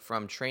weight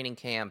from training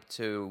camp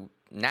to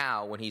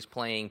now when he's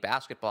playing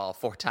basketball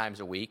 4 times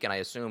a week, and I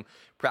assume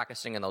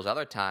practicing in those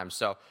other times?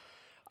 So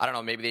I don't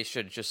know, maybe they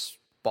should just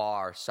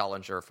bar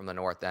Sullinger from the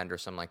North End or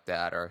something like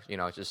that, or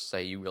just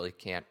say you really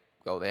can't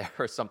go there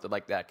or something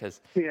like that,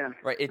 because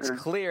it's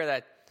clear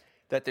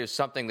that there's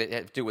something that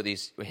has to do with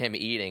him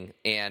eating.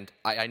 And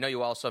I know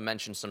you also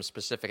mentioned some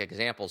specific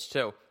examples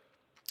too,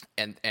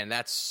 and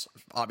that's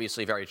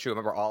obviously very true.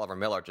 Remember, Oliver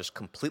Miller just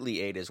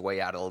completely ate his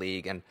way out of the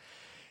league,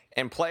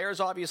 and players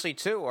obviously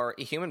too are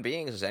human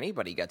beings. As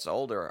anybody gets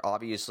older,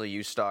 obviously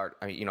you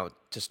start,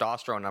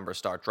 testosterone numbers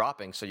start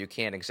dropping, so you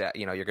can't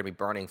you're going to be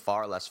burning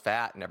far less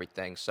fat and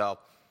everything. So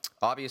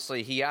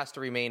obviously he has to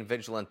remain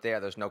vigilant there.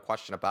 There's no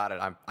question about it.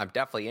 I'm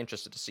definitely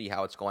interested to see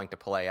how it's going to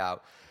play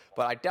out.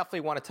 But I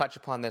definitely want to touch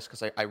upon this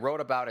because I wrote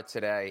about it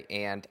today,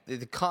 and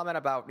the comment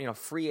about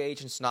free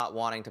agents not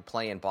wanting to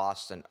play in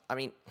Boston. I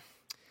mean,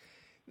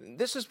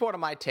 this is sort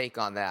of my take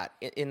on that,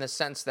 in the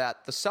sense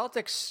that the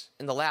Celtics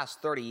in the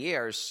last 30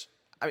 years,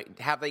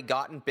 have they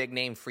gotten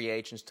big-name free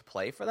agents to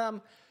play for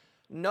them?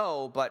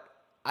 No, but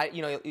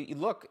you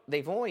look,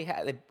 they've only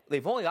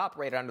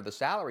operated under the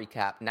salary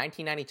cap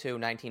 1992,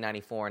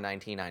 1994, and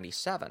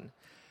 1997.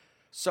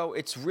 So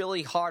it's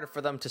really hard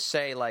for them to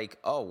say, like,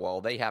 oh, well,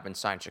 they haven't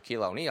signed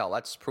Shaquille O'Neal.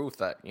 That's proof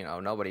that,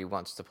 nobody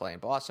wants to play in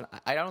Boston.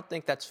 I don't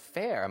think that's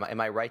fair. Am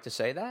I right to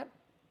say that?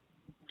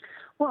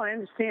 Well, I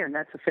understand.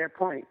 That's a fair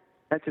point.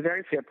 That's a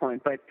very fair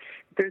point. But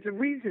there's a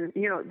reason,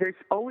 there's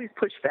always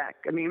pushback.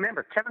 I mean,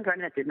 remember, Kevin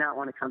Garnett did not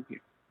want to come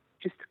here.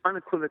 Just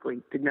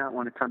unequivocally did not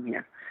want to come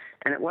here.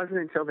 And it wasn't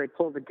until they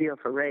pulled the deal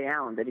for Ray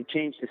Allen that he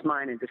changed his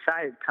mind and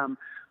decided to come,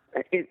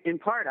 in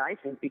part, I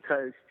think,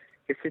 because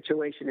his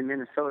situation in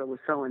Minnesota was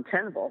so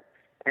untenable.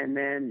 And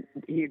then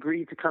he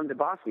agreed to come to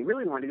Boston. He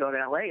really wanted to go to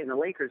L.A., and the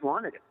Lakers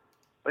wanted him.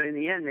 But in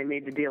the end, they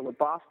made the deal with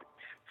Boston.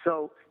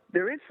 So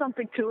there is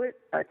something to it.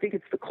 I think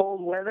it's the cold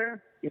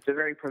weather. It's a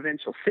very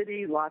provincial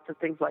city, lots of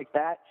things like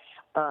that.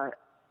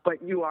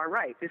 But you are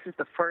right. This is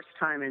the first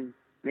time in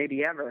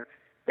maybe ever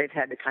they've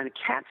had the kind of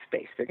cap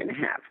space they're going to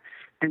have.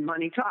 And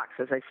money talks,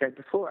 as I said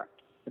before.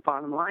 The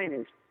bottom line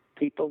is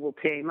people will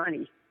pay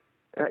money.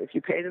 If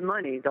you pay them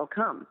money, they'll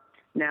come.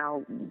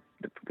 Now,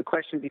 the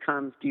question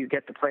becomes, do you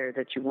get the player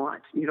that you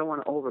want? You don't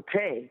want to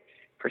overpay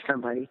for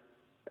somebody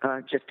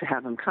just to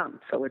have them come.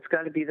 So it's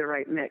got to be the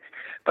right mix.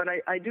 But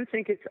I do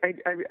think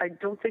I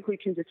don't think we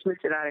can dismiss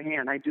it out of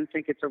hand. I do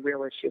think it's a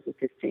real issue with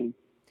this team.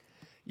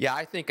 Yeah,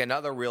 I think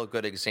another real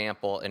good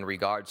example in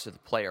regards to the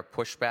player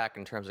pushback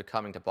in terms of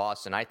coming to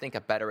Boston, I think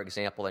a better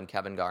example than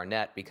Kevin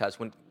Garnett, because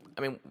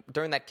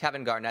during that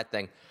Kevin Garnett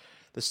thing,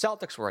 the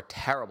Celtics were a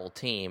terrible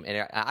team,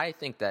 and I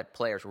think that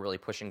players were really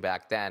pushing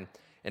back then.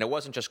 And it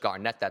wasn't just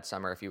Garnett that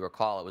summer, if you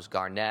recall. It was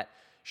Garnett,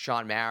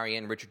 Sean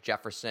Marion, Richard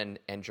Jefferson,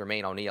 and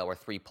Jermaine O'Neal were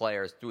 3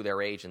 players through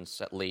their agents,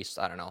 at least,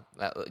 I don't know,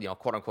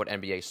 quote-unquote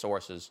NBA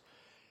sources,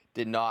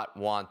 did not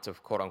want to,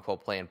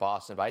 quote-unquote, play in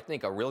Boston. But I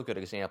think a real good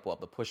example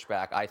of the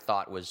pushback, I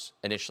thought, was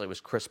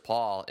Chris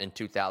Paul in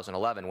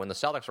 2011, when the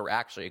Celtics were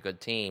actually a good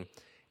team.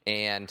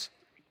 And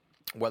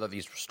whether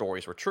these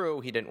stories were true,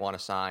 he didn't want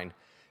to sign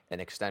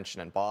an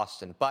extension in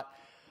Boston. But,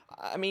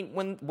 I mean,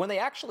 when they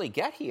actually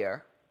get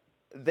here,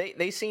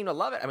 They seem to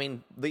love it. I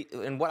mean,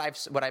 and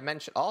what I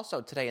mentioned also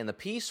today in the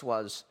piece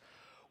was,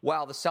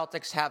 while the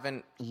Celtics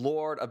haven't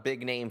lured a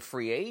big name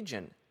free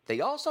agent, they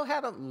also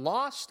haven't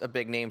lost a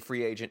big name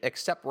free agent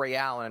except Ray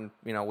Allen.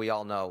 We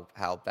all know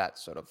how that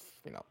sort of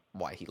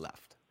why he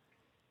left.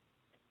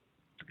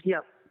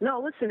 Yeah.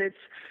 No, listen,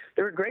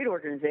 they're a great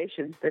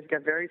organization. They've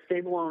got very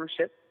stable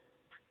ownership.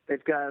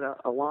 They've got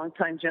a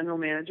long-time general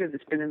manager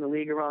that's been in the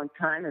league a long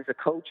time as a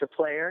coach, a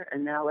player,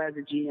 and now as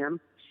a GM.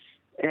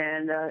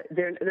 And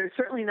they're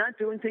certainly not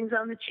doing things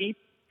on the cheap.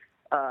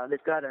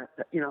 They've got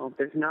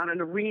there's not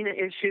an arena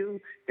issue.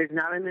 There's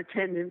not an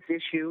attendance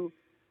issue.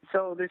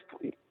 So there's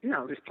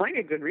plenty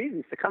of good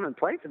reasons to come and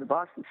play for the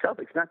Boston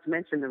Celtics, not to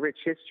mention the rich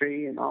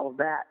history and all of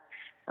that.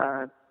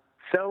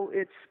 So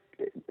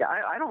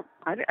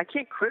I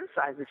can't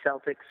criticize the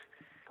Celtics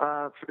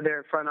for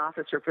their front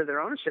office or for their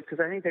ownership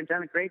because I think they've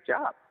done a great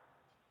job.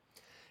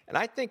 And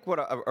I think what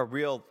a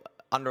real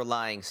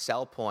underlying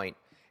sell point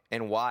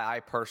and why I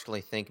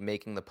personally think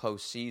making the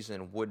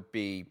postseason would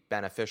be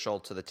beneficial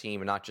to the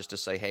team, and not just to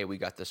say, hey, we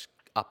got this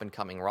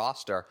up-and-coming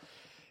roster,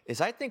 is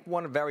I think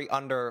one very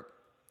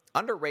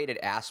underrated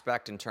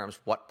aspect in terms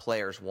of what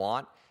players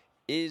want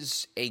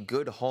is a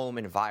good home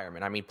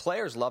environment. I mean,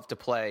 players love to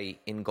play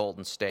in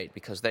Golden State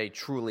because they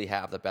truly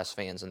have the best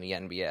fans in the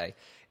NBA.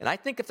 And I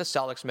think if the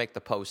Celtics make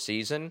the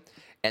postseason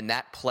and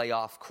that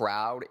playoff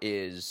crowd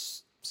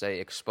is, say,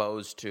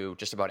 exposed to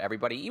just about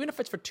everybody, even if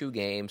it's for 2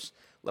 games,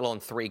 let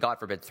alone 3, God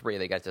forbid 3,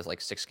 they get to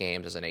like 6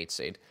 games as an 8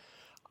 seed.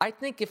 I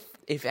think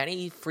if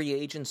any free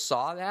agents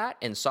saw that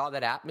and saw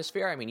that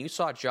atmosphere, I mean, you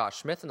saw Josh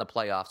Smith in the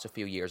playoffs a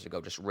few years ago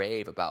just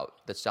rave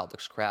about the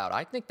Celtics crowd.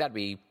 I think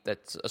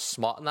that's a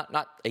small,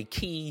 not a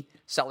key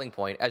selling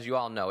point. As you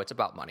all know, it's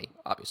about money,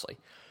 obviously.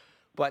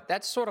 But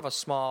that's sort of a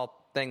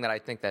small thing that I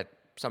think that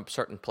some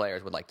certain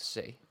players would like to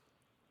see.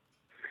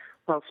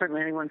 Well,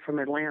 certainly anyone from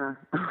Atlanta.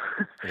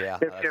 Yeah.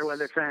 They're fair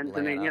weather friends.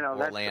 Atlanta, I mean,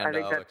 Orlando, I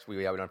think that's,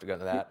 we don't have to go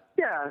into that.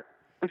 Yeah.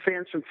 The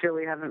fans from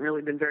Philly haven't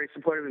really been very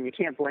supportive, and you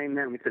can't blame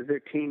them because their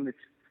team is,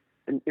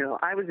 and,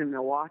 I was in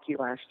Milwaukee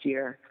last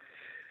year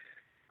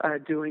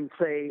doing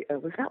play.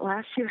 Was that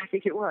last year? I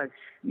think it was.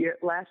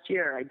 Last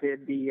year I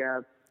did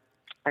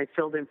I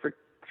filled in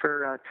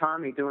for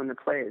Tommy doing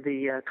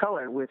the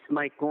color with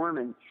Mike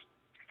Gorman.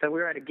 So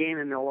we were at a game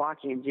in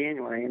Milwaukee in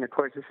January, and of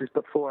course this is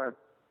before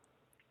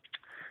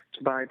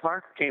Jabari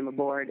Parker came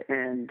aboard,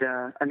 and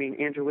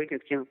Andrew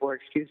Wiggins came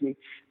aboard,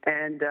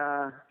 and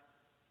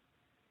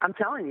I'm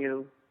telling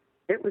you,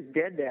 it was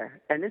dead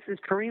there. And this is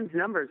Kareem's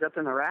numbers up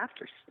in the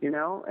rafters,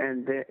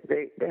 and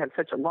they have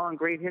such a long,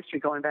 great history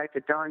going back to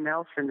Don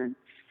Nelson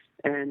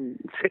and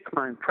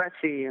Sigma and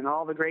Pressey and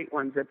all the great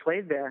ones that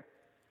played there.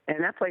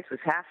 And that place was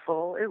half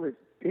full. It was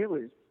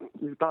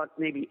about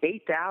maybe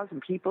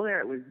 8,000 people there.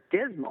 It was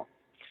dismal.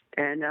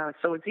 And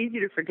so it's easy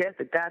to forget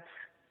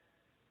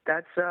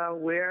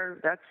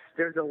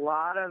there's a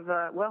lot of,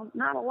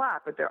 not a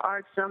lot, but there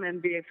are some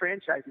NBA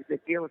franchises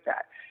that deal with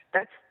that.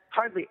 That's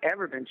hardly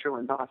ever been true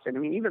in Boston. I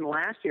mean, even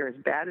last year, as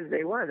bad as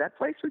they were, that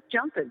place was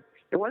jumping.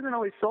 It wasn't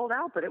always sold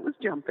out, but it was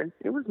jumping.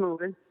 It was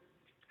moving.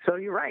 So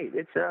you're right.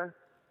 It's,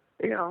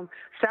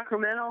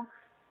 Sacramento,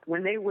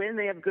 when they win,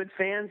 they have good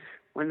fans.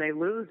 When they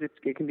lose, it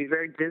can be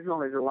very dismal.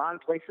 There's a lot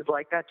of places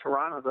like that.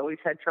 Toronto's always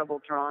had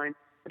trouble drawing.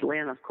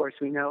 Atlanta, of course,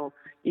 we know,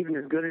 even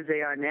as good as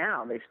they are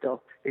now, they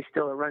still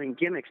are running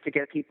gimmicks to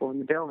get people in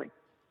the building.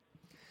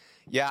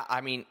 Yeah, I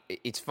mean,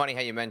 it's funny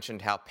how you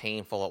mentioned how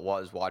painful it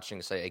was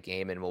watching, say, a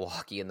game in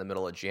Milwaukee in the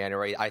middle of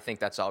January. I think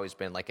that's always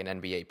been like an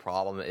NBA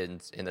problem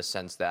in the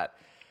sense that,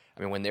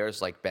 I mean, when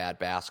there's like bad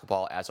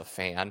basketball as a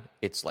fan,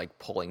 it's like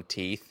pulling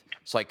teeth.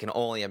 So I can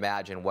only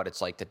imagine what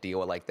it's like to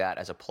deal with like that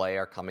as a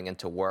player coming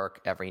into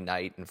work every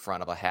night in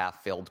front of a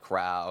half-filled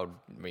crowd,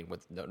 I mean,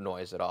 with no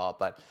noise at all.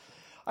 But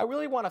I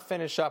really want to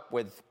finish up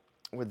with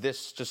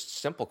this just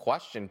simple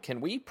question.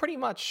 Can we pretty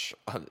much,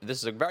 this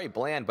is a very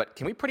bland, but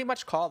can we pretty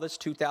much call this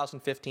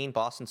 2015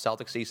 Boston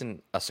Celtics season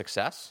a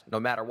success, no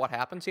matter what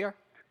happens here?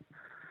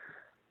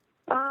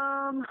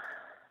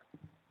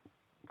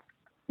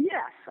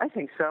 Yes, I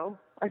think so.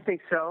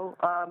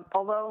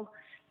 Although,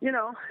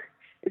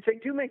 if they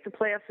do make the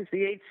playoffs as the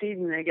 8th seed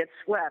and they get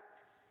swept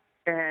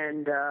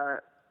and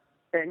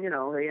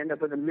they end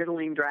up with a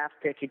middling draft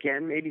pick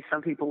again, maybe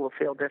some people will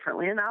feel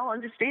differently, and I'll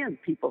understand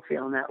people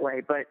feeling that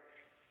way, but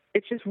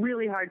it's just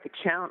really hard to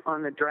count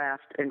on the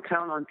draft and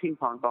count on ping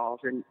pong balls.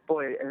 And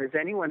boy, has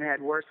anyone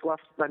had worse luck?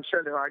 I'm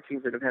sure there are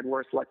teams that have had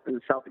worse luck than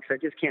the Celtics. I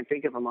just can't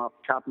think of them off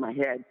the top of my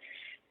head.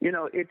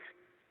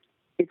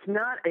 It's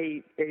not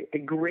a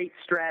great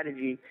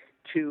strategy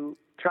to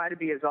try to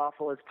be as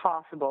awful as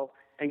possible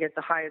and get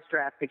the highest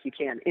draft pick you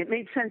can. It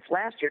made sense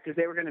last year because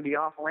they were going to be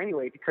awful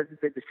anyway because of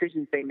the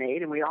decisions they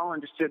made, and we all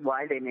understood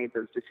why they made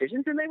those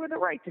decisions, and they were the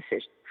right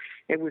decisions.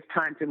 It was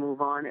time to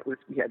move on.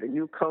 You had a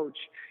new coach.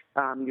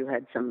 You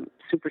had some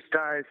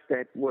superstars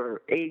that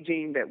were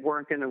aging, that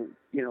weren't going to,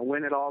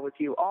 win it all with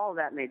you. All of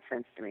that made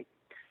sense to me.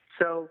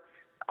 So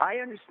I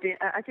understand.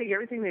 I think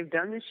everything they've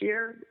done this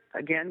year,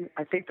 again,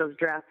 I think those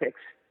draft picks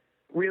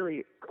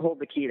really hold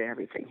the key to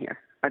everything here.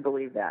 I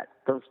believe that,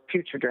 those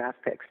future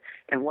draft picks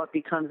and what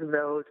becomes of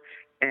those.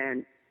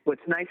 And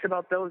what's nice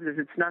about those is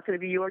it's not going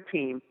to be your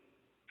team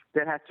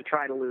that has to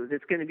try to lose.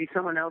 It's going to be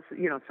someone else, it's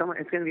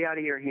going to be out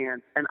of your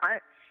hands. And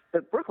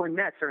the Brooklyn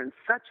Nets are in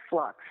such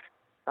flux.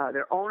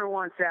 Their owner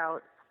wants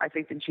out. I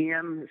think the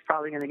GM is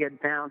probably going to get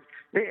bounced.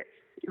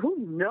 Who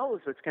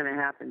knows what's going to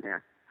happen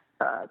there?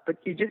 But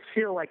you just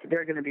feel like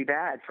they're going to be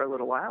bad for a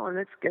little while, and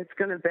it's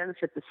going to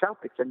benefit the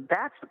Celtics. And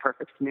that's the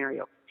perfect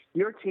scenario.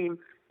 Your team,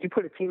 you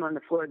put a team on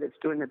the floor that's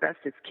doing the best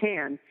it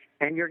can,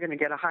 and you're going to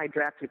get a high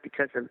draft pick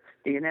because of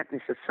the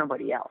ineptness of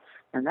somebody else.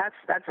 And that's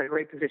a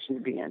great position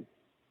to be in.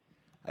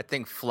 I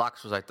think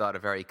flux was, I thought, a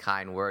very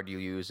kind word you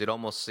used. It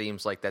almost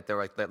seems like that they're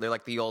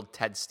like the old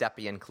Ted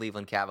Stepien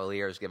Cleveland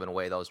Cavaliers giving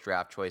away those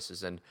draft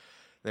choices. And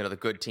the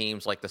good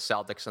teams like the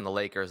Celtics and the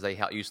Lakers, they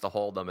used to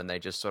hold them, and they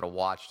just sort of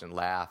watched and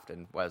laughed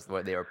and was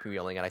what they were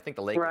appealing. And I think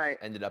the Lakers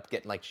ended up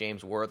getting like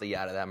James Worthy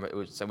out of them. It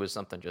was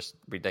something just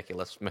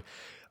ridiculous. But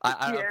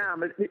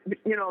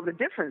the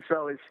difference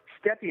though is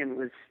Stepien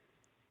was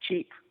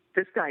cheap.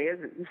 This guy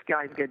isn't. This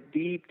guy's got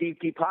deep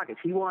pockets.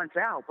 He wants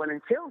out, but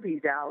until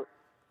he's out,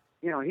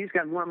 he's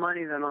got more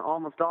money than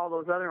almost all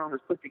those other owners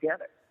put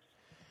together.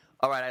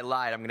 All right, I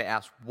lied. I'm going to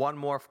ask one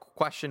more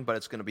question, but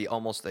it's going to be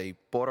almost a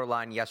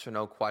borderline yes or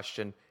no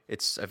question.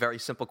 It's a very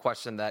simple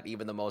question that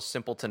even the most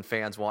simpleton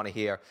fans want to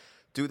hear.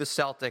 Do the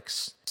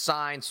Celtics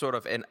sign sort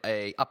of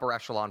a upper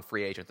echelon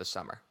free agent this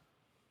summer?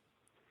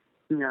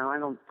 No, I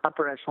don't.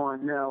 Upper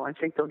echelon, no. I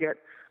think they'll get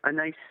I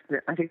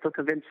think they'll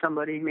convince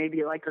somebody,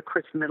 maybe like a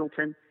Chris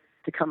Middleton,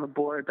 to come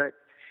aboard. But,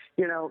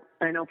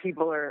 I know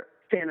people are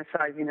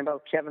fantasizing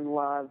about Kevin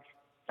Love.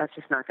 That's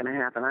just not going to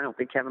happen. I don't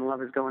think Kevin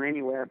Love is going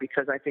anywhere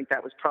because I think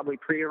that was probably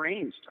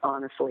prearranged,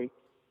 honestly.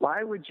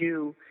 Why would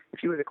you,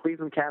 if you were the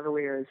Cleveland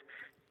Cavaliers,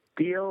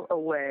 deal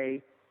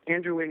away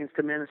Andrew Wiggins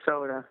to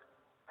Minnesota,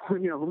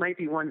 who might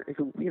be one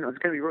who, is going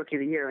to be Rookie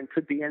of the Year and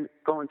could be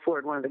going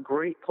forward one of the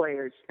great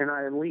players in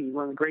our league,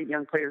 one of the great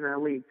young players in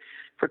our league,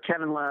 for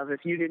Kevin Love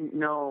if you didn't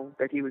know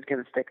that he was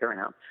going to stick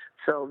around.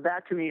 So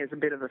that to me is a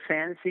bit of a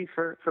fantasy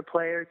for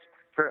players,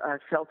 for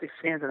Celtics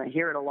fans, and I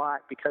hear it a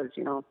lot because,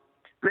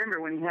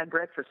 remember when he had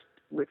breakfast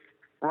with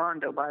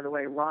Rondo, by the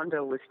way,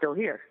 Rondo was still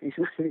here. He's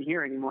not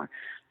here anymore.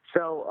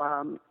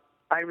 So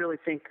I really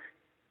think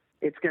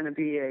it's going to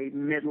be a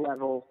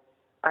mid-level.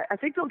 I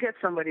think they'll get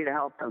somebody to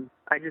help them.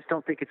 I just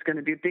don't think it's going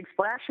to be a big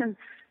splash, and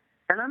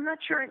I'm not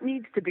sure it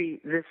needs to be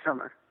this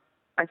summer.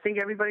 I think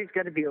everybody's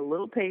got to be a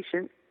little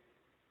patient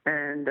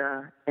and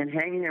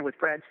hang in there with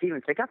Brad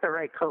Stevens. They got the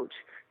right coach.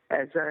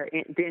 As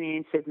Danny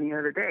Ainge said the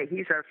other day,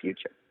 he's our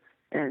future.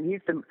 And he's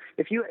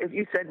if you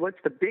said what's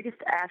the biggest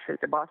asset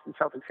the Boston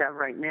Celtics have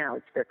right now,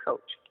 it's their coach.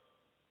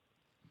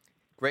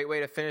 Great way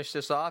to finish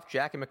this off.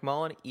 Jackie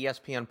MacMullan,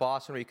 ESPN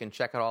Boston, where you can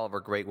check out all of her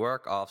great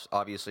work.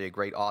 Obviously a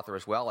great author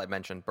as well. I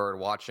mentioned bird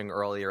watching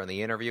earlier in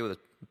the interview. There's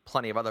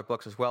plenty of other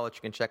books as well that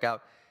you can check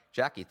out.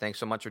 Jackie, thanks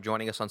so much for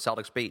joining us on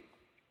Celtics Beat.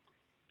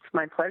 It's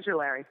my pleasure,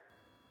 Larry.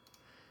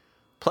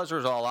 Pleasure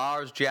is all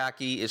ours,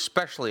 Jackie,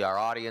 especially our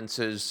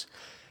audience's.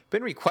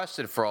 Been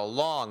requested for a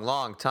long,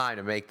 long time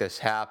to make this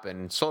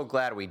happen. So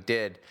glad we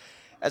did.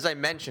 As I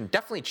mentioned,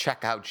 definitely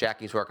check out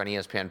Jackie's work on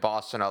ESPN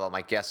Boston, although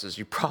my guess is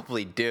you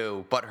probably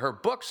do. But her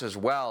books as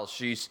well.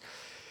 She's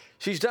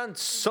done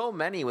so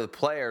many with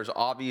players.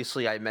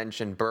 Obviously, I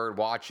mentioned Bird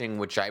Watching,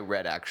 which I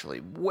read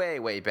actually way,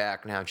 way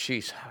back now.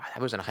 I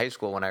was in high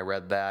school when I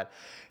read that.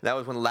 That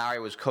was when Larry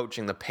was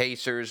coaching the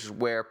Pacers,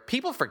 where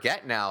people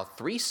forget now,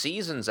 3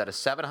 seasons at a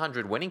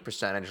 .700 winning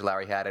percentage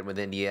Larry had in with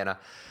Indiana.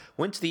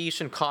 Went to the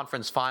Eastern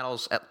Conference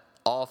Finals at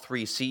all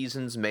 3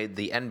 seasons, made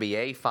the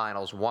NBA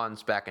Finals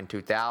once back in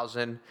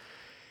 2000.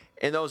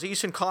 In those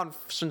Eastern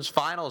Conference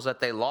Finals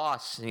that they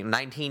lost in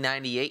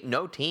 1998,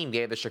 no team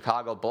gave the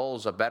Chicago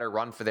Bulls a better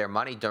run for their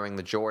money during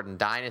the Jordan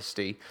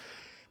dynasty.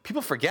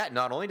 People forget,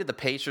 not only did the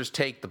Pacers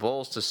take the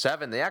Bulls to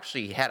 7, they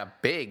actually had a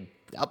big,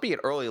 albeit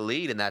early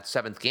lead in that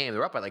 7th game. They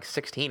were up by like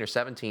 16 or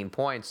 17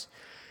 points.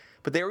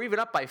 But they were even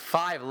up by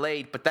 5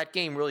 late, but that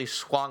game really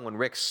swung when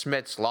Rick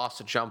Smits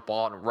lost a jump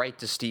ball and right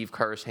to Steve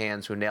Kerr's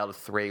hands, who nailed a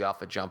 3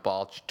 off a jump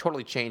ball.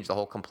 Totally changed the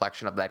whole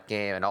complexion of that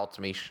game, and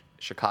ultimately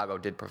Chicago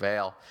did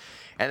prevail.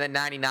 And then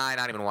 99, I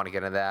don't even want to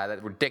get into that.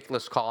 That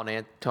ridiculous call on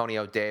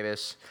Antonio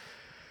Davis.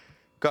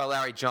 Got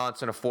Larry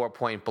Johnson a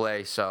 4-point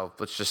play, so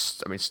let's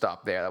just,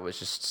 stop there. That was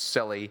just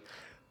silly.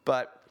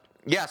 But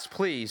yes,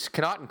 please,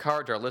 cannot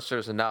encourage our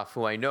listeners enough,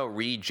 who I know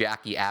read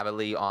Jackie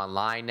avidly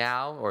online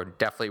now, or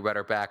definitely read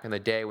her back in the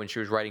day when she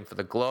was writing for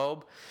the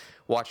Globe.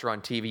 Watch her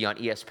on TV on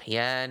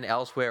ESPN,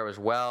 elsewhere as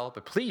well.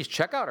 But please,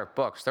 check out her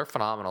books. They're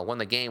phenomenal. When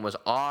the Game Was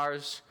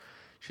Ours.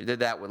 She did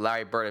that with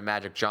Larry Bird and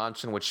Magic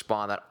Johnson, which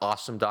spawned that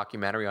awesome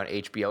documentary on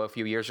HBO a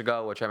few years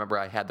ago, which I remember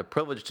I had the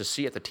privilege to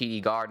see at the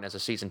TD Garden as a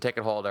season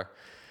ticket holder.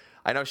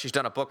 I know she's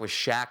done a book with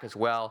Shaq as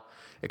well.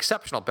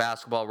 Exceptional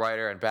basketball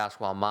writer and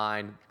basketball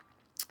mind.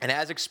 And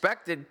as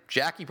expected,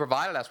 Jackie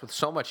provided us with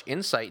so much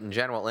insight and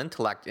general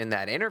intellect in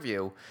that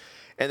interview,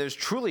 and there's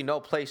truly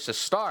no place to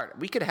start.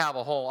 We could have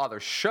a whole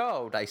other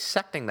show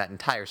dissecting that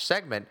entire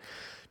segment.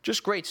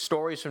 Just great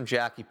stories from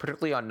Jackie,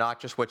 particularly on not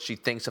just what she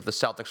thinks of the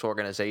Celtics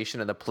organization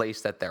and the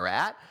place that they're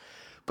at,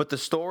 but the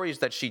stories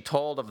that she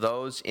told of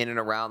those in and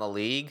around the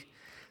league.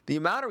 The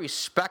amount of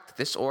respect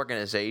this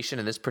organization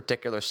and this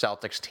particular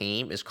Celtics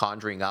team is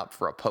conjuring up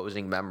for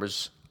opposing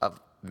members of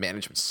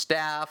management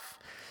staff,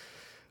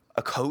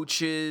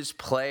 coaches,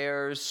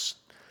 players.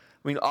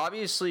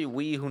 Obviously,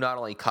 we who not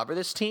only cover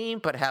this team,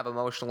 but have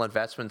emotional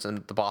investments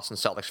in the Boston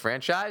Celtics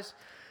franchise,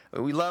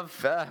 we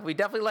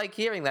definitely like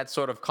hearing that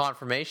sort of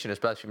confirmation,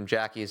 especially from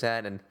Jackie's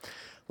end. And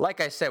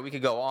like I said, we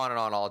could go on and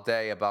on all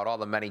day about all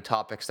the many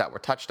topics that were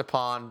touched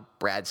upon.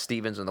 Brad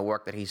Stevens and the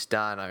work that he's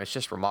done. It's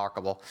just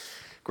remarkable.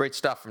 Great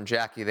stuff from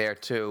Jackie there,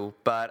 too.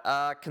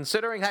 But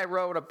considering I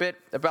wrote a bit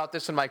about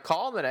this in my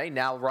column today,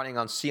 now running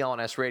on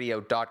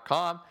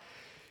clnsradio.com,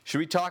 Should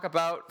we talk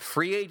about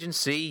free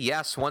agency?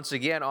 Yes, once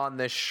again on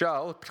this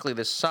show, particularly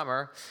this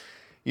summer.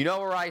 You know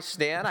where I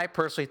stand. I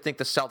personally think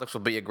the Celtics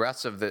will be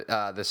aggressive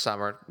this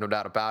summer, no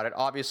doubt about it.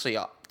 Obviously,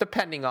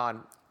 depending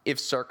on if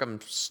certain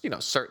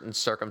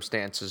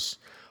circumstances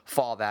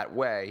fall that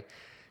way.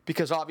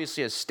 Because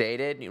obviously, as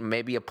stated,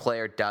 maybe a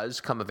player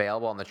does come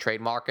available on the trade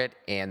market,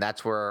 and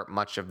that's where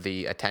much of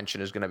the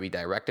attention is going to be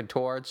directed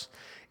towards.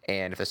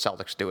 And if the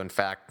Celtics do, in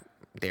fact,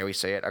 dare we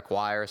say it,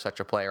 acquire such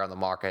a player on the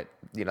market,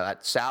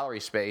 that salary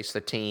space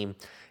the team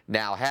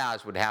now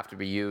has would have to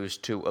be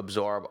used to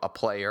absorb a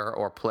player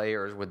or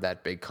players with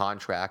that big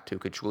contract who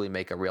could truly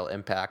make a real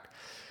impact.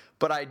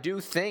 But I do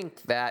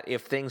think that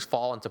if things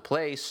fall into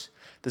place,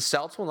 the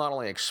Celtics will not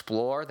only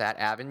explore that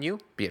avenue,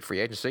 be it free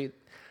agency,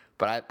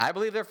 but I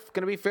believe they're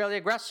going to be fairly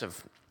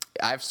aggressive.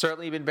 I've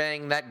certainly been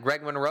banging that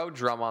Greg Monroe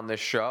drum on this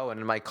show and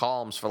in my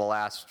columns for the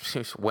last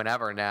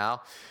whenever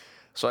now.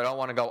 So I don't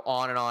want to go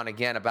on and on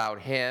again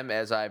about him,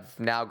 as I've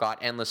now got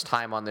endless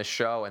time on this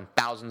show and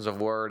thousands of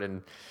word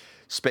and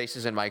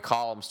spaces in my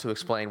columns to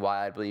explain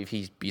why I believe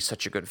he'd be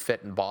such a good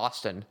fit in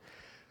Boston.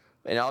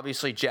 And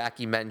obviously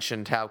Jackie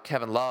mentioned how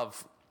Kevin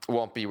Love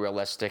won't be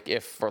realistic,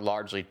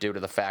 largely due to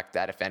the fact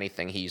that, if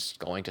anything, he's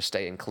going to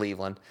stay in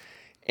Cleveland.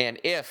 And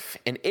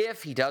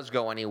if he does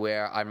go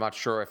anywhere, I'm not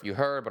sure if you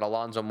heard, but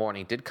Alonzo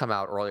Mourning did come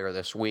out earlier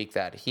this week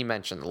that he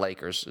mentioned the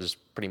Lakers is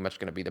pretty much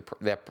going to be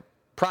their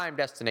prime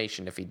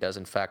destination if he does,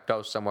 in fact,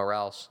 go somewhere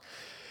else.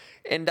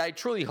 And I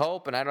truly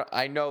hope, and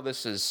I know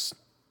this is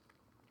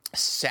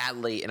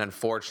sadly and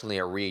unfortunately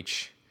a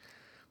reach,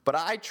 but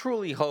I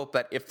truly hope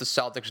that if the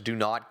Celtics do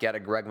not get a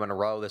Greg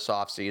Monroe this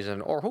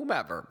offseason, or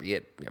whomever, be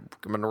it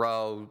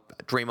Monroe,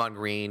 Draymond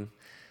Green,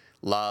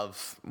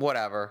 Love,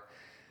 whatever,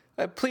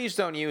 please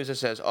don't use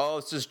this as,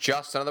 this is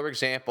just another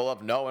example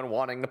of no one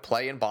wanting to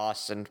play in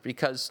Boston,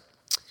 because,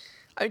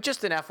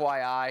 just an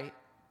FYI,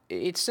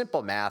 it's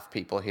simple math,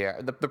 people here.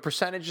 The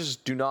percentages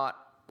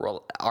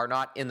are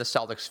not in the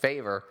Celtics'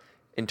 favor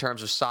in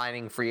terms of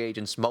signing free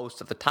agents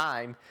most of the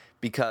time,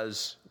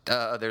 because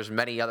there's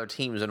many other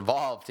teams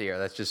involved here.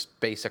 That's just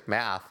basic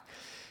math.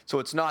 So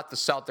it's not the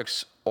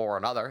Celtics or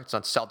another. It's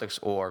not Celtics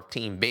or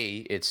Team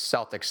B. It's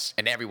Celtics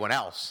and everyone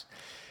else.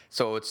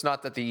 So it's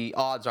not that the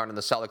odds aren't in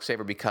the Celtics'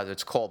 favor because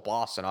it's cold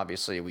Boston.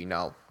 Obviously, we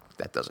know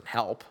that doesn't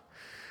help.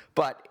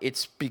 But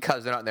it's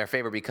because they're not in their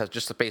favor, because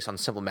just based on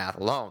simple math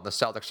alone, the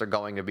Celtics are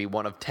going to be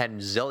one of 10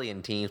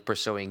 zillion teams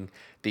pursuing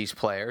these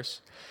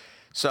players.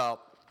 So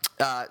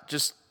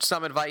just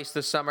some advice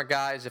this summer,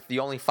 guys. If the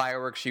only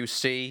fireworks you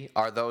see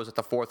are those at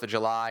the 4th of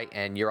July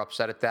and you're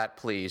upset at that,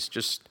 please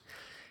just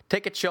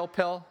take a chill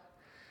pill.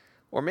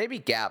 Or maybe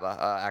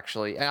GABA,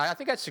 actually. And I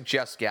think I'd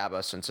suggest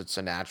GABA since it's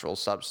a natural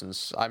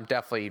substance. I'm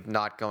definitely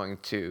not going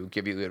to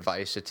give you the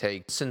advice to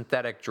take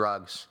synthetic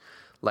drugs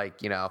like,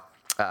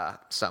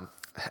 some.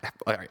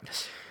 All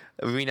right.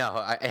 We know.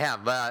 I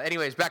am.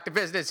 Anyways, back to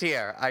business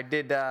here. I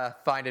did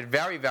find it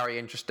very, very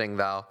interesting,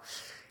 though,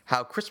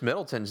 how Chris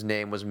Middleton's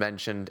name was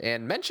mentioned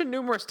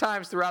numerous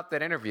times throughout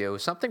that interview.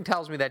 Something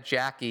tells me that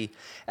Jackie,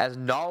 as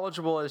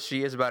knowledgeable as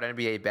she is about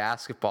NBA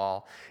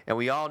basketball, and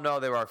we all know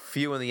there are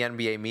few in the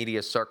NBA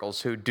media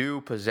circles who do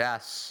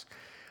possess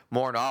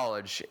more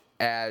knowledge,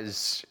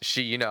 as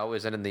she,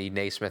 isn't in the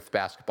Naismith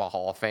Basketball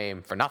Hall of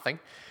Fame for nothing.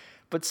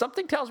 But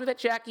something tells me that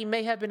Jackie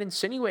may have been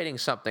insinuating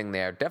something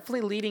there,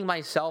 definitely leading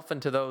myself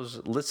into those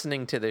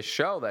listening to this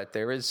show that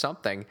there is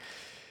something.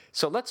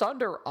 So let's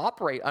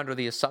operate under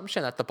the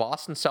assumption that the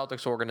Boston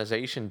Celtics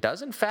organization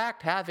does, in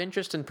fact, have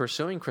interest in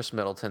pursuing Chris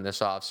Middleton this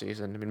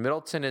offseason.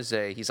 Middleton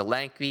he's a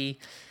lanky,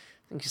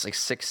 I think he's like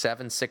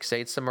 6'7",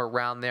 6'8", somewhere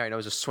around there. I know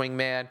he's a swing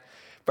man.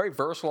 Very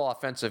versatile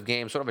offensive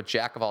game, sort of a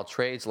jack of all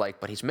trades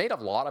but he's made a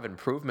lot of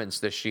improvements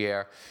this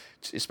year,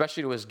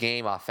 especially to his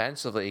game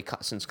offensively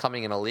since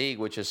coming in a league,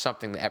 which is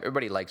something that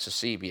everybody likes to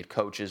see, be it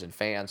coaches and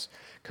fans,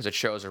 because it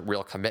shows a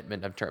real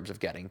commitment in terms of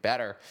getting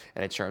better,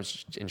 and it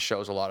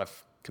shows a lot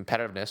of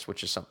competitiveness,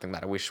 which is something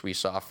that I wish we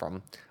saw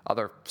from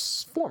other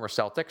former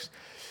Celtics.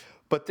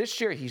 But this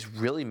year, he's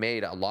really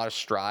made a lot of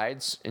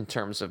strides in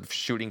terms of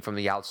shooting from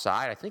the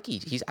outside. I think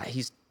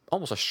he's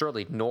almost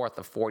assuredly north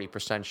of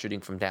 40%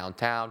 shooting from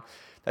downtown.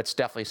 That's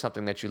definitely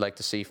something that you'd like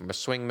to see from a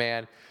swing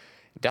man.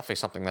 Definitely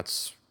something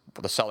that's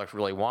what the Celtics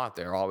really want.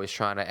 They're always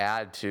trying to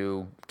add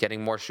to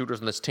getting more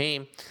shooters on this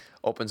team.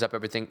 Opens up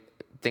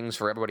things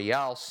for everybody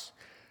else.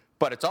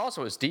 But it's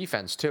also his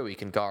defense, too. He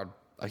can guard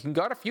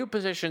a few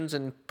positions,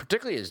 and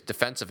particularly his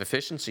defensive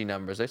efficiency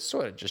numbers. They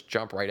sort of just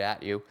jump right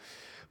at you.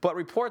 But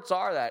reports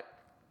are that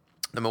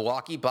the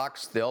Milwaukee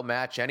Bucks, they'll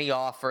match any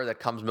offer that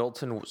comes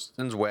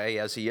Middleton's way,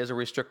 as he is a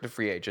restricted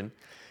free agent.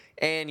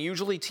 And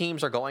usually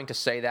teams are going to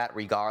say that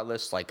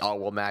regardless, like,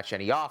 we'll match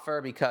any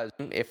offer, because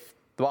if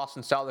the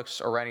Boston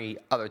Celtics or any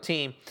other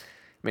team,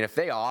 if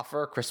they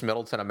offer Chris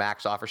Middleton a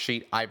max offer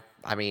sheet, I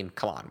mean,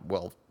 come on,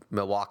 will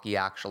Milwaukee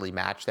actually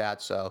match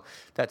that? So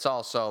that's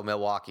also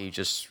Milwaukee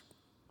just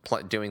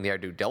doing their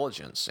due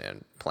diligence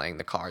and playing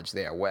the cards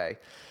their way.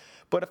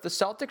 But if the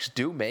Celtics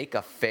do make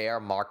a fair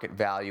market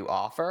value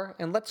offer,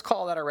 and let's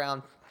call that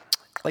around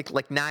like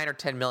 $9 or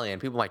 $10 million,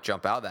 people might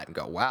jump out of that and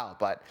go, wow.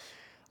 But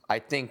I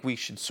think we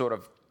should sort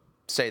of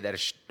say that it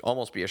should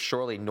almost be a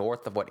surely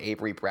north of what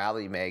Avery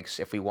Bradley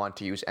makes if we want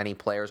to use any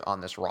players on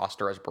this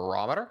roster as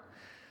barometer.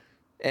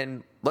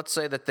 And let's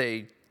say that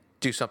they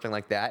do something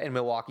like that and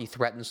Milwaukee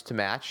threatens to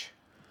match.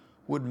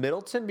 Would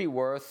Middleton be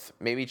worth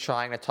maybe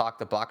trying to talk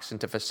the Bucks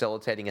into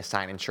facilitating a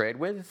sign and trade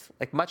with?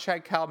 Like much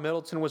like how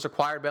Middleton was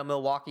acquired by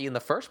Milwaukee in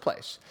the first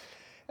place,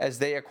 as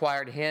they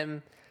acquired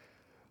him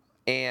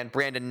and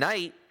Brandon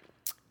Knight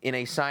in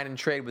a sign and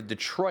trade with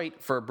Detroit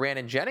for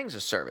Brandon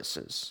Jennings'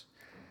 services.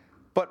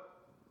 But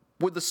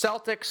would the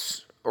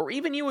Celtics, or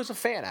even you as a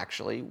fan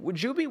actually, would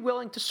you be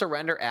willing to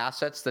surrender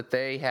assets that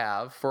they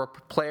have for a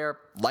player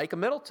like a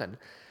Middleton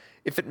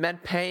if it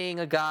meant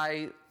paying a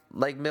guy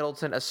like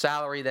Middleton a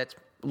salary that's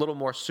a little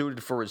more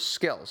suited for his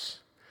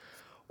skills?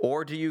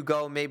 Or do you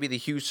go maybe the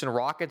Houston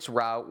Rockets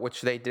route,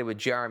 which they did with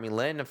Jeremy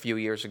Lin a few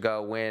years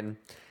ago when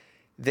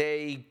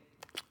they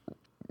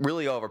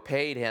really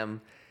overpaid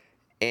him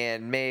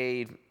and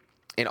made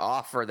an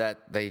offer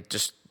that they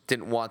just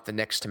didn't want the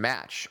Knicks to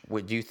match?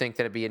 Would you think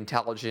that it'd be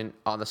intelligent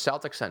on the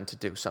Celtics end to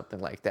do something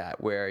like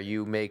that, where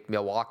you make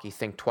Milwaukee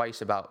think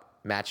twice about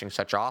matching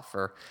such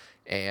offer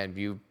and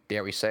you,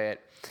 dare we say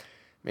it,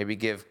 maybe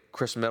give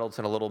Chris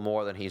Middleton a little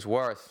more than he's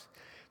worth?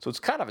 So it's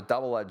kind of a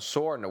double-edged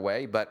sword in a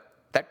way, but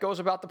that goes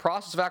about the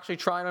process of actually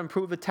trying to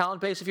improve the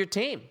talent base of your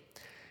team.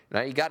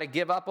 Now, you got to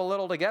give up a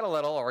little to get a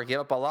little, or give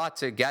up a lot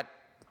to get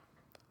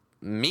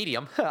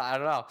medium. I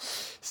don't know.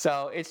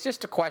 So it's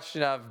just a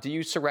question of, do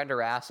you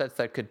surrender assets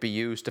that could be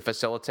used to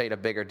facilitate a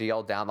bigger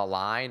deal down the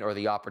line or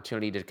the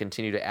opportunity to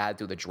continue to add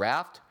through the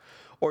draft?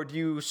 Or do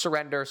you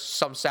surrender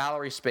some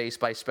salary space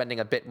by spending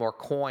a bit more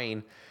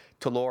coin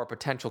to lure a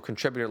potential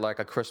contributor like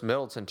a Chris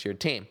Middleton to your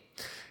team?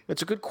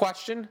 It's a good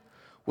question.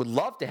 Would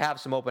love to have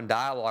some open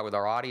dialogue with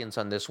our audience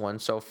on this one,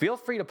 so feel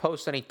free to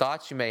post any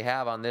thoughts you may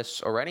have on this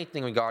or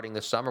anything regarding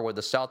this summer with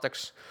the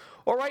Celtics,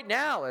 or right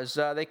now as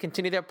they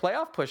continue their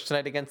playoff push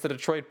tonight against the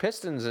Detroit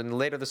Pistons and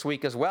later this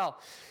week as well.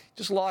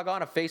 Just log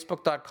on to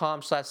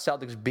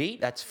facebook.com/CelticsBeat.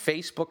 That's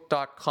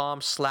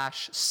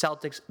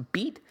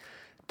facebook.com/CelticsBeat.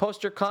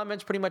 Post your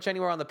comments pretty much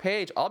anywhere on the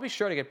page. I'll be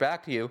sure to get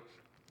back to you.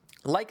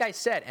 Like I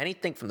said,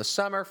 anything from the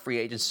summer, free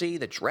agency,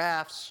 the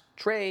drafts,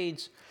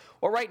 trades,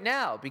 or right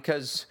now,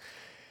 because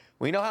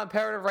we know how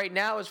imperative right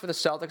now is for the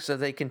Celtics as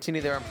they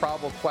continue their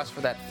improbable quest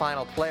for that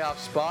final playoff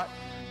spot,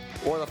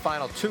 or the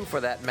final two for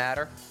that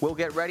matter. We'll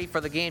get ready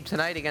for the game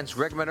tonight against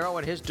Greg Monroe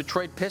and his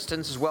Detroit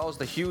Pistons, as well as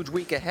the huge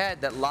week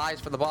ahead that lies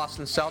for the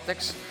Boston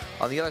Celtics.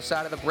 On the other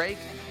side of the break,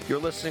 you're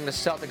listening to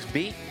Celtics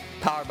Beat,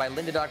 powered by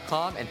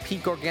Lynda.com and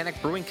Peak Organic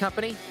Brewing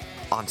Company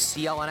on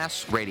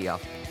CLNS Radio.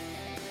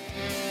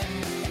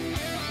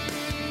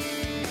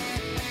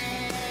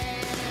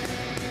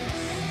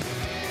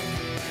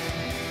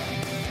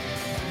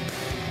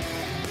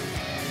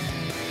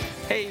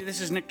 Hey, this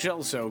is Nick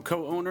Gelso,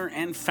 co-owner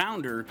and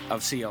founder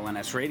of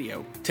CLNS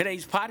Radio.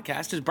 Today's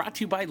podcast is brought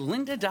to you by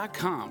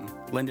Lynda.com.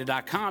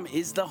 Lynda.com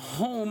is the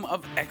home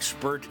of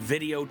expert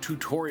video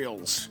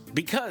tutorials.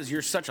 Because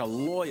you're such a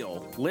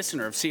loyal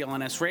listener of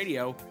CLNS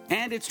Radio,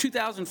 and it's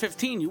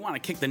 2015, you want to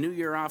kick the new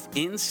year off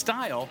in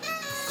style,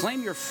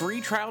 claim your free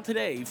trial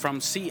today from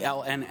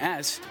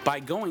CLNS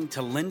by going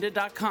to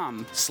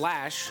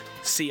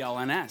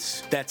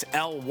lynda.com/CLNS. That's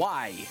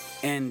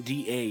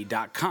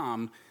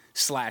LYNDA.com/CLNS.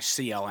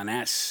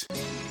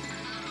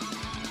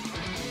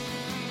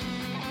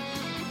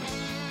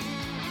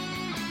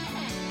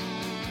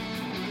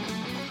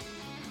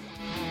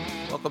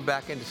 Welcome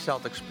back into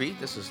Celtics Beat.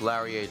 This is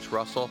Larry H.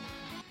 Russell.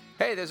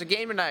 Hey, there's a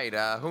game tonight.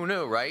 Who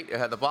knew, right?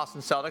 The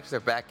Boston Celtics, they're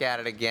back at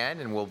it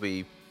again, and will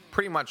be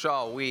pretty much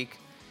all week.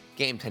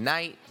 Game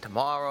tonight,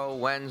 tomorrow,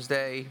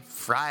 Wednesday,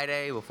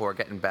 Friday, before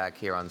getting back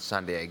here on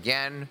Sunday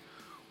again.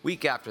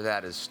 Week after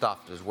that is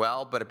stuffed as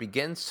well, but it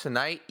begins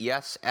tonight.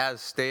 Yes,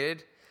 as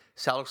stated,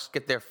 Celtics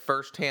get their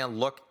first-hand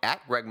look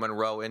at Greg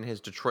Monroe and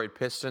his Detroit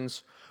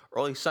Pistons.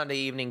 Early Sunday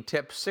evening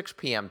tip, 6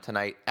 p.m.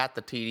 tonight at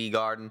the TD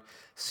Garden.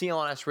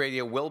 CLNS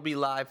Radio will be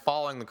live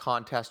following the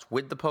contest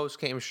with the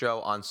post-game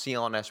show on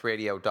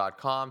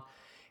clnsradio.com.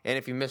 And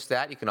if you missed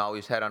that, you can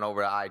always head on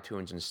over to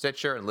iTunes and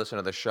Stitcher and listen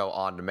to the show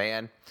on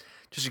demand,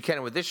 just as you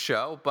can with this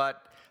show.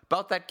 But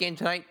about that game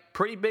tonight,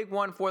 pretty big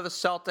one for the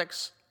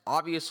Celtics.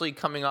 Obviously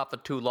coming off the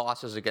two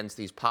losses against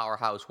these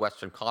powerhouse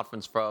Western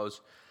Conference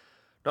foes.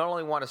 Not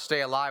only want to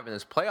stay alive in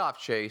this playoff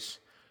chase,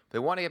 they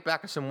want to get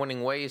back to some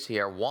winning ways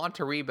here, want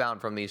to rebound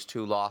from these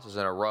two losses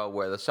in a row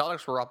where the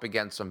Celtics were up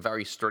against some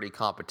very sturdy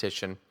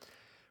competition,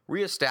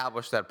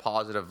 reestablish that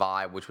positive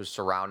vibe which was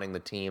surrounding the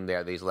team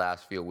there these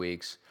last few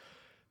weeks.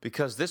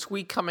 Because this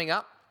week coming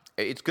up,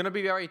 it's going to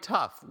be very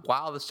tough.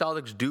 While the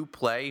Celtics do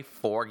play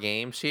 4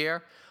 games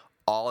here,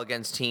 all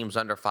against teams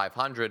under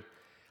 500,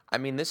 I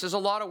mean, this is a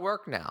lot of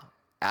work now.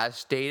 As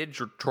stated,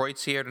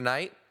 Detroit's here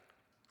tonight,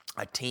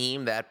 a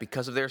team that,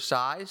 because of their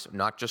size,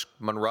 not just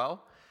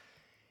Monroe,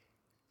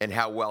 and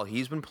how well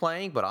he's been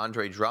playing, but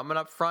Andre Drummond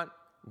up front,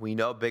 we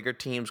know bigger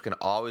teams can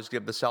always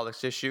give the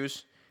Celtics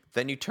issues.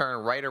 Then you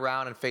turn right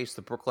around and face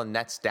the Brooklyn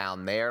Nets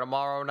down there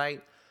tomorrow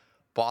night.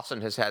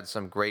 Boston has had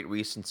some great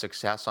recent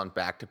success on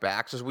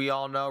back-to-backs, as we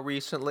all know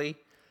recently.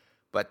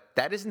 But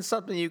that isn't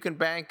something you can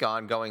bank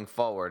on going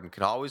forward and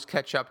can always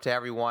catch up to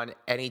everyone,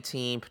 any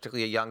team,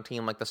 particularly a young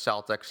team like the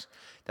Celtics.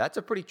 That's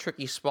a pretty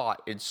tricky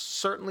spot. It'd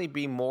certainly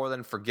be more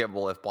than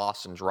forgivable if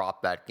Boston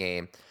dropped that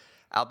game.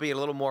 Albeit a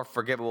little more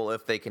forgivable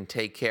if they can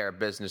take care of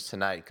business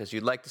tonight, because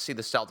you'd like to see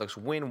the Celtics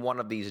win one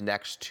of these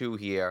next two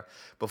here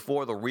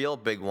before the real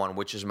big one,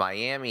 which is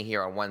Miami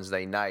here on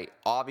Wednesday night.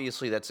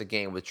 Obviously, that's a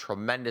game with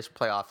tremendous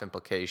playoff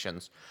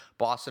implications.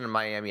 Boston and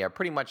Miami are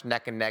pretty much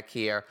neck and neck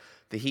here.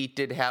 The Heat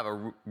did have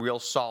a real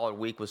solid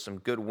week with some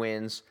good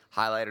wins,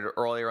 highlighted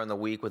earlier in the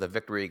week with a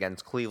victory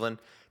against Cleveland.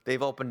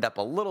 They've opened up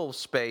a little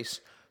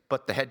space,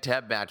 but the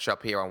head-to-head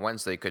matchup here on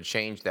Wednesday could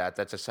change that.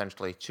 That's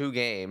essentially two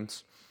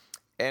games.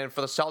 And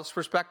for the Celtics'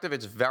 perspective,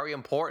 it's very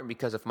important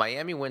because if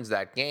Miami wins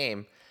that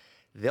game,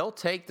 they'll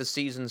take the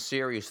season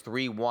series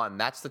 3-1.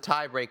 That's the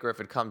tiebreaker if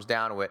it comes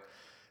down to it.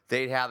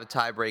 They'd have the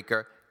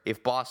tiebreaker.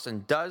 If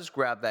Boston does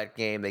grab that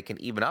game, they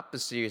can even up the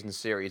season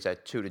series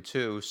at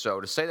 2-2. So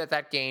to say that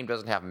that game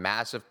doesn't have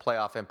massive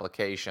playoff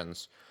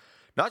implications,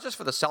 not just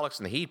for the Celtics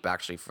and the Heat, but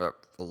actually for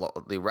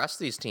the rest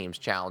of these teams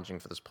challenging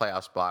for this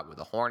playoff spot with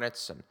the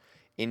Hornets and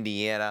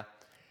Indiana,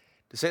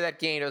 to say that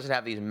game doesn't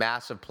have these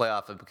massive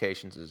playoff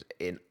implications is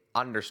an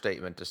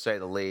understatement, to say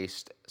the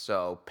least.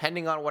 So,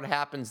 pending on what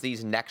happens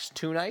these next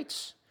two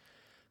nights,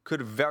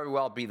 could very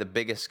well be the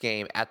biggest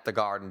game at the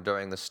Garden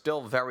during the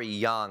still very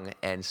young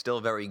and still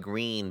very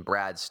green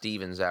Brad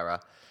Stevens era.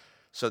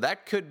 So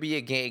that could be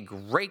a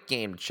great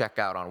game to check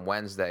out on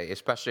Wednesday,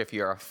 especially if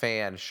you're a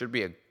fan. Should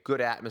be a good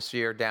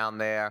atmosphere down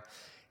there.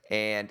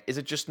 And is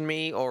it just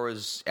me, or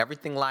is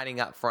everything lining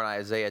up for an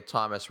Isaiah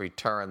Thomas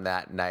return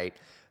that night?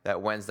 That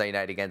Wednesday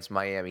night against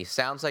Miami.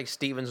 Sounds like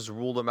Stevens has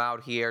ruled him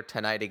out here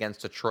tonight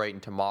against Detroit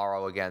and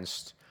tomorrow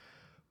against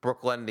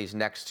Brooklyn, these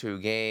next two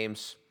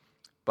games.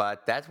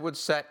 But that would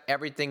set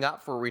everything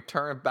up for a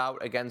return bout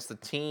against the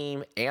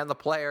team and the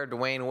player,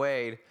 Dwayne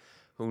Wade,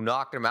 who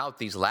knocked him out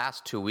these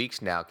last 2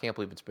 weeks now. Can't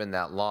believe it's been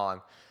that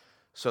long.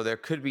 So there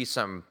could be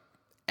some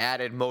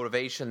added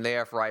motivation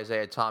there for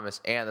Isaiah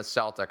Thomas and the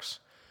Celtics,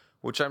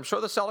 which I'm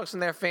sure the Celtics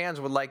and their fans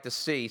would like to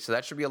see. So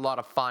that should be a lot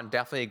of fun.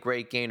 Definitely a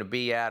great game to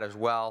be at as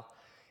well.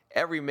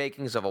 Every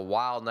makings of a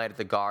wild night at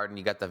the Garden.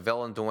 You got the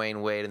villain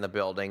Dwayne Wade in the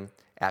building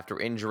after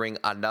injuring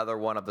another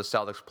one of the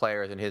Celtics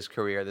players in his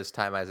career, this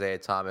time Isaiah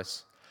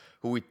Thomas,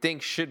 who we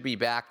think should be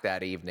back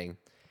that evening.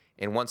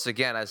 And once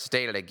again, as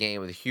stated, a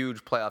game with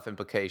huge playoff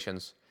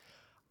implications.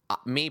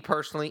 Me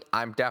personally,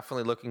 I'm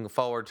definitely looking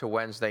forward to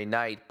Wednesday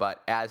night,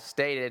 but as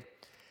stated,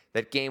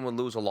 that game would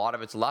lose a lot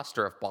of its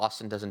luster if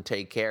Boston doesn't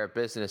take care of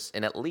business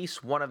in at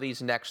least one of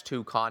these next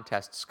two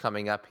contests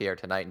coming up here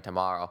tonight and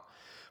tomorrow.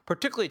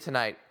 Particularly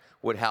tonight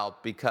would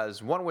help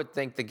because one would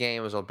think the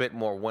game is a bit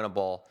more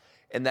winnable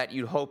and that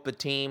you'd hope the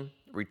team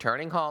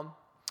returning home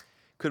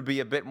could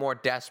be a bit more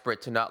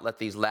desperate to not let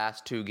these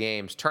last two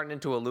games turn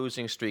into a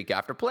losing streak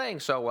after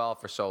playing so well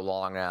for so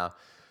long now.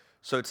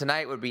 So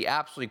tonight would be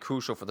absolutely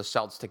crucial for the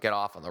Celtics to get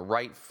off on the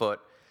right foot.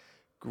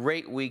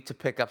 Great week to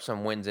pick up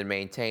some wins and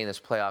maintain this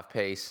playoff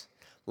pace.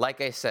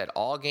 Like I said,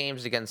 all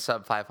games against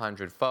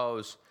sub-500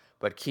 foes,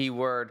 but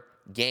keyword,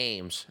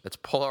 games. It's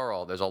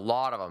plural. There's a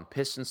lot of them.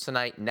 Pistons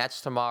tonight,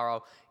 Nets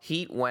tomorrow,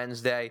 Heat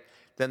Wednesday.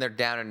 Then they're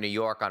down in New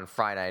York on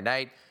Friday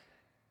night.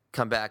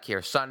 Come back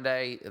here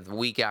Sunday. The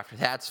week after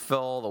that's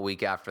full. The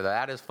week after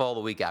that is full. The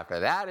week after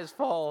that is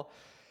full.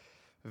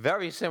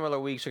 Very similar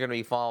weeks are going to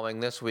be following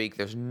this week.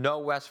 There's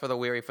no rest for the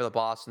weary for the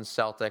Boston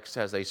Celtics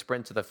as they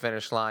sprint to the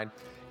finish line.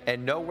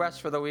 And no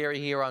rest for the weary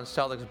here on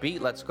Celtics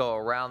Beat. Let's go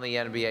around the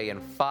NBA in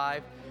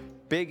 5.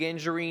 Big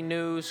injury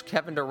news.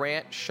 Kevin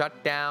Durant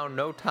shut down.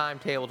 No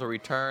timetable to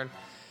return.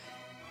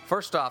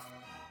 First off,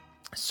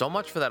 so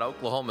much for that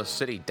Oklahoma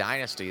City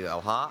dynasty, though,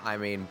 huh? I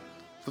mean,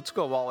 let's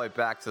go all the way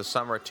back to the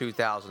summer of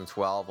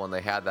 2012 when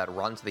they had that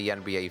run to the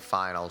NBA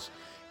Finals.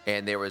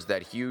 And there was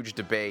that huge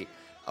debate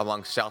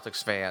among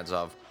Celtics fans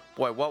of,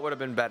 boy, what would have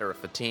been better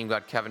if the team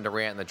got Kevin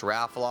Durant in the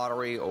draft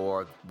lottery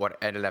or what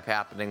ended up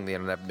happening? They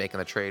ended up making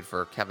the trade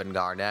for Kevin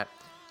Garnett.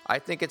 I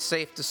think it's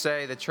safe to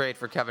say the trade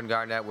for Kevin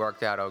Garnett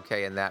worked out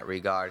okay in that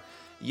regard.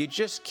 You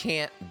just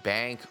can't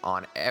bank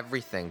on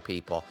everything,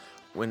 people.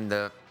 When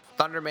the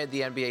Thunder made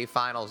the NBA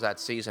Finals that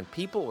season,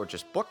 people were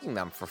just booking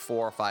them for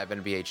 4 or 5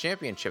 NBA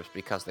championships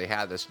because they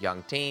had this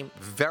young team,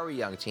 very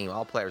young team,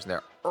 all players in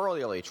their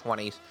early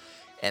 20s,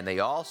 and they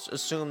all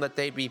assumed that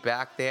they'd be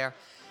back there.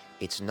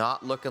 It's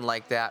not looking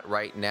like that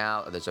right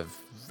now. There's a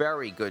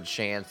very good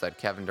chance that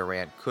Kevin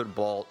Durant could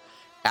bolt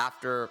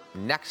after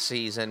next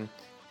season,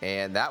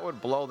 and that would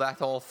blow that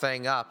whole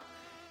thing up.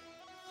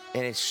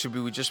 And it should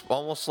be just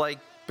almost like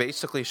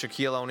basically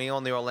Shaquille O'Neal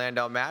and the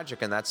Orlando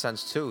Magic in that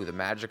sense, too. The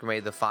Magic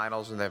made the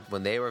finals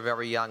when they were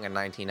very young in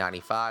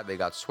 1995. They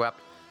got swept,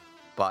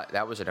 but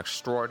that was an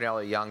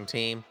extraordinarily young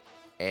team.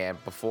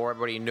 And before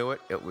everybody knew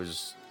it, it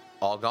was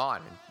all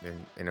gone.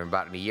 And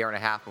about a year and a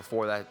half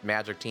before that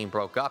Magic team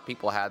broke up,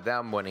 people had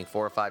them winning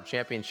 4 or 5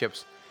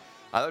 championships.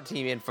 Other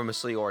team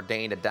infamously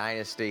ordained a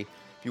dynasty.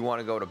 If you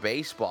want to go to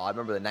baseball, I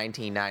remember the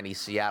 1990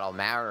 Seattle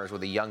Mariners with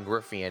the young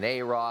Griffey and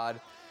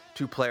A-Rod,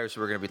 2 players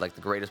who were going to be like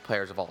the greatest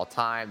players of all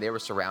time. They were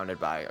surrounded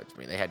by,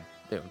 they had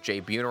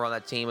Jay Buhner on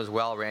that team as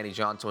well. Randy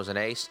Johnson was an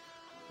ace.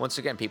 Once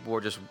again, people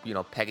were just,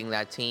 pegging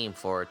that team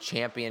for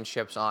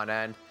championships on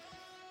end.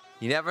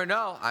 You never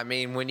know. I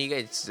mean, winning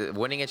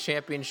a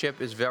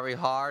championship is very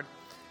hard.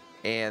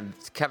 And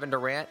Kevin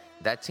Durant,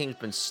 that team's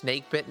been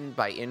snake bitten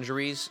by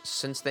injuries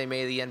since they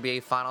made the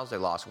NBA Finals. They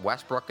lost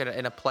Westbrook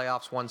in a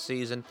playoffs one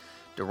season.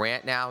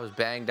 Durant now is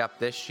banged up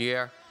this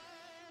year.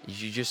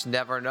 You just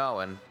never know.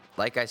 And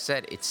like I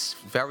said, it's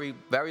very,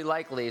 very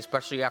likely,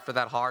 especially after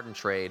that Harden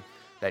trade,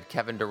 that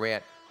Kevin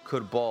Durant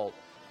could bolt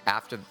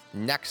after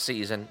next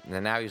season.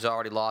 And now he's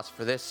already lost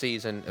for this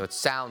season, it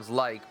sounds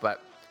like.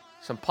 But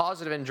some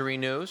positive injury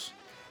news,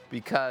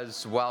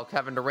 because while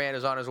Kevin Durant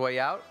is on his way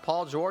out,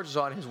 Paul George is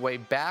on his way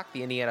back.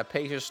 The Indiana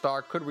Pacers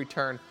star could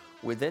return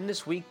within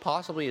this week,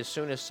 possibly as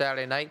soon as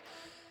Saturday night.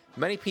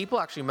 Many people,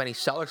 actually many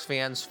Celtics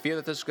fans, fear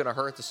that this is going to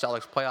hurt the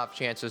Celtics' playoff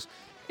chances.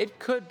 It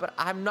could, but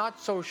I'm not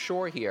so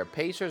sure here.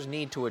 Pacers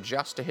need to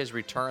adjust to his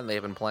return.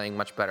 They've been playing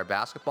much better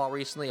basketball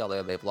recently,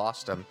 although they've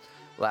lost him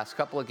the last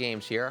couple of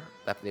games here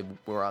after they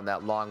were on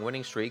that long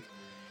winning streak.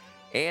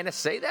 And to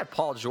say that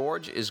Paul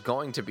George is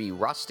going to be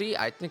rusty,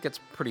 I think it's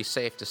pretty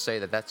safe to say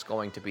that that's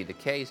going to be the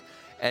case.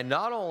 And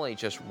not only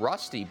just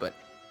rusty, but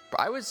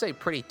I would say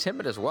pretty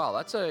timid as well.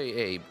 That's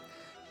a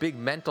big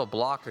mental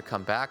block to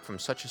come back from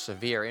such a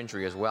severe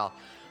injury as well.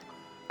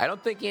 I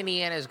don't think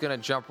Indiana is going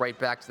to jump right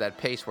back to that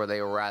pace where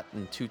they were at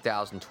in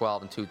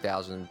 2012 and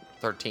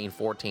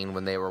 2013-14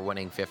 when they were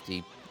winning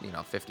 50,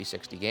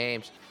 60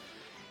 games.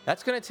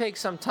 That's going to take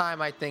some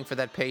time, I think, for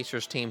that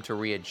Pacers team to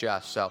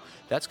readjust. So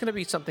that's going to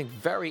be something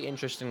very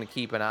interesting to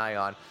keep an eye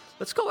on.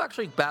 Let's go back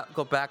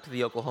to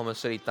the Oklahoma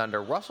City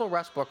Thunder. Russell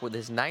Westbrook with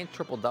his 9th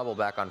triple-double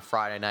back on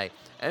Friday night.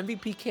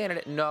 MVP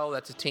candidate? No,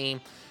 that's a team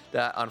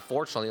that,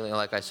 unfortunately,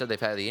 like I said, they've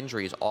had the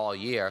injuries all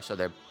year, so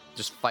they're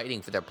just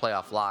fighting for their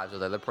playoff lives,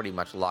 although they're pretty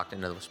much locked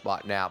into the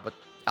spot now, but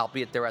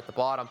albeit they're at the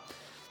bottom.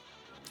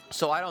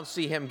 So I don't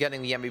see him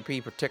getting the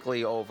MVP,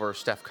 particularly over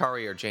Steph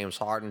Curry or James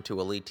Harden, two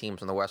elite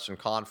teams in the Western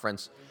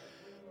Conference.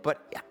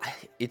 But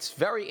it's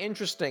very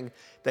interesting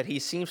that he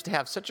seems to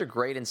have such a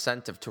great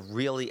incentive to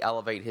really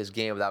elevate his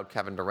game without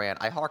Kevin Durant.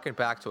 I harken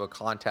back to a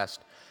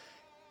contest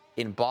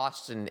in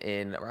Boston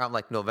in around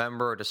like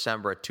November or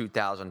December of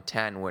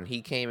 2010 when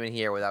he came in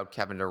here without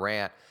Kevin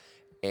Durant,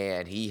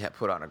 and he had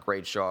put on a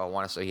great show. I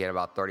want to say he had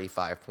about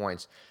 35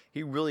 points.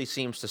 He really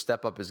seems to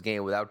step up his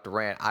game without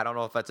Durant. I don't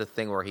know if that's a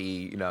thing where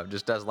he,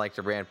 just doesn't like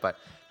Durant, but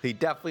he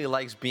definitely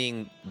likes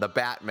being the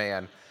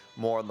Batman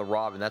more than the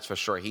Robin, that's for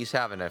sure. He's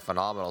having a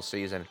phenomenal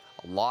season.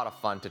 A lot of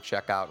fun to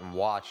check out and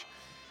watch.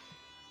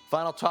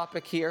 Final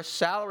topic here,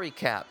 salary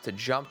cap to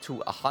jump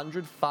to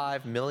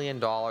 $105 million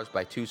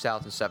by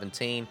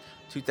 2017.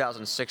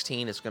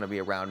 2016 is going to be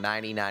around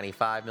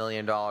 $95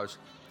 million.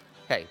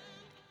 Hey,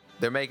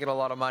 they're making a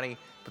lot of money,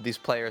 but these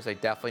players, they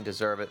definitely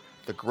deserve it.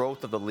 The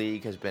growth of the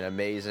league has been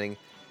amazing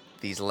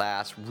these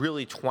last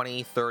really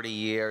 20, 30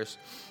 years,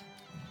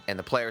 and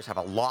the players have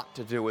a lot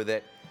to do with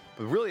it.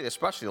 But really,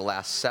 especially the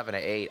last 7 to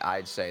 8,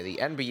 I'd say, the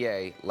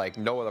NBA, like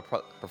no other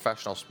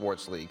professional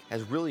sports league,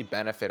 has really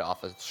benefited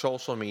off of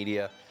social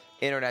media,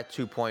 Internet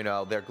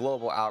 2.0. Their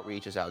global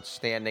outreach is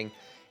outstanding,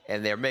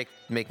 and they're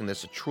making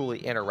this a truly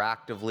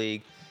interactive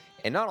league.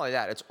 And not only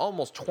that, it's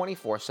almost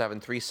 24/7,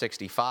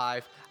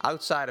 365,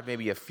 outside of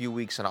maybe a few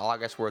weeks in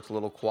August where it's a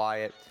little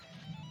quiet.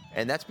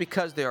 And that's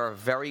because they are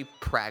very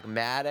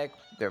pragmatic.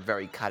 They're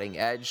very cutting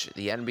edge.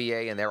 The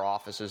NBA and their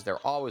offices,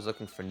 they're always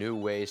looking for new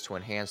ways to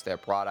enhance their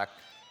product.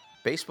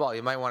 Baseball,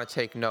 you might want to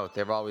take note.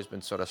 They've always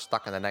been sort of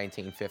stuck in the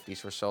 1950s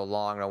for so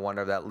long. No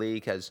wonder that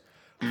league has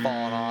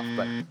fallen off.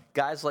 But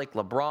guys like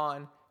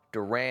LeBron,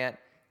 Durant,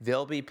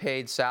 they'll be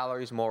paid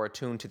salaries more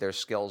attuned to their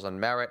skills and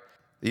merit.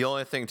 The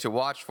only thing to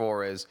watch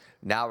for is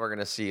now we're going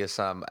to see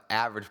some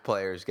average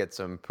players get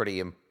some pretty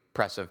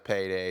impressive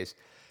paydays.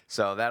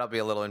 So that'll be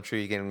a little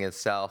intriguing in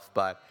itself.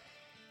 But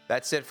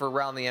that's it for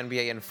Around the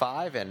NBA in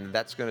 5, and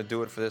that's going to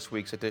do it for this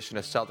week's edition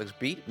of Celtics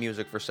Beat.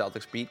 Music for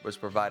Celtics Beat was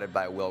provided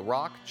by Will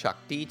Rock, Chuck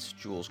Dietz,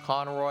 Jules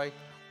Conroy,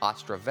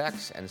 Ostra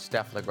Vex, and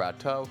Steph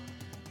Legrateau.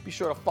 Be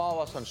sure to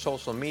follow us on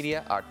social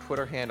media. Our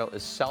Twitter handle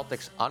is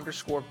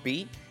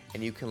Celtics_Beat,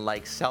 and you can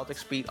like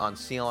Celtics Beat on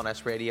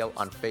CLNS Radio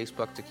on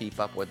Facebook to keep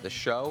up with the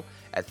show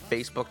at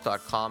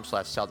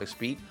facebook.com/Celtics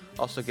Beat.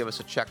 Also give us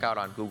a check out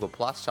on Google+,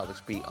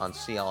 Celtics Beat on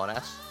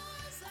CLNS.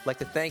 I'd like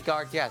to thank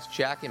our guest,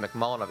 Jackie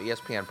MacMullan of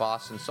ESPN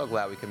Boston. So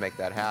glad we could make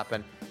that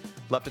happen.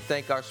 Love to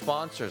thank our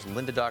sponsors,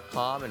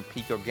 lynda.com and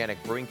Peak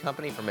Organic Brewing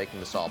Company, for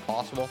making this all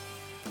possible.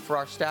 For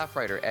our staff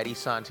writer, Eddie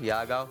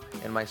Santiago,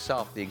 and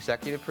myself, the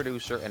executive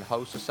producer and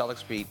host of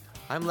Celtics Beat,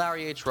 I'm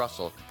Larry H.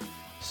 Russell.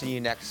 See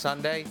you next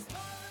Sunday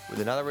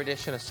with another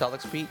edition of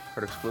Celtics Beat,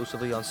 heard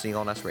exclusively on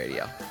CLNS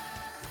Radio.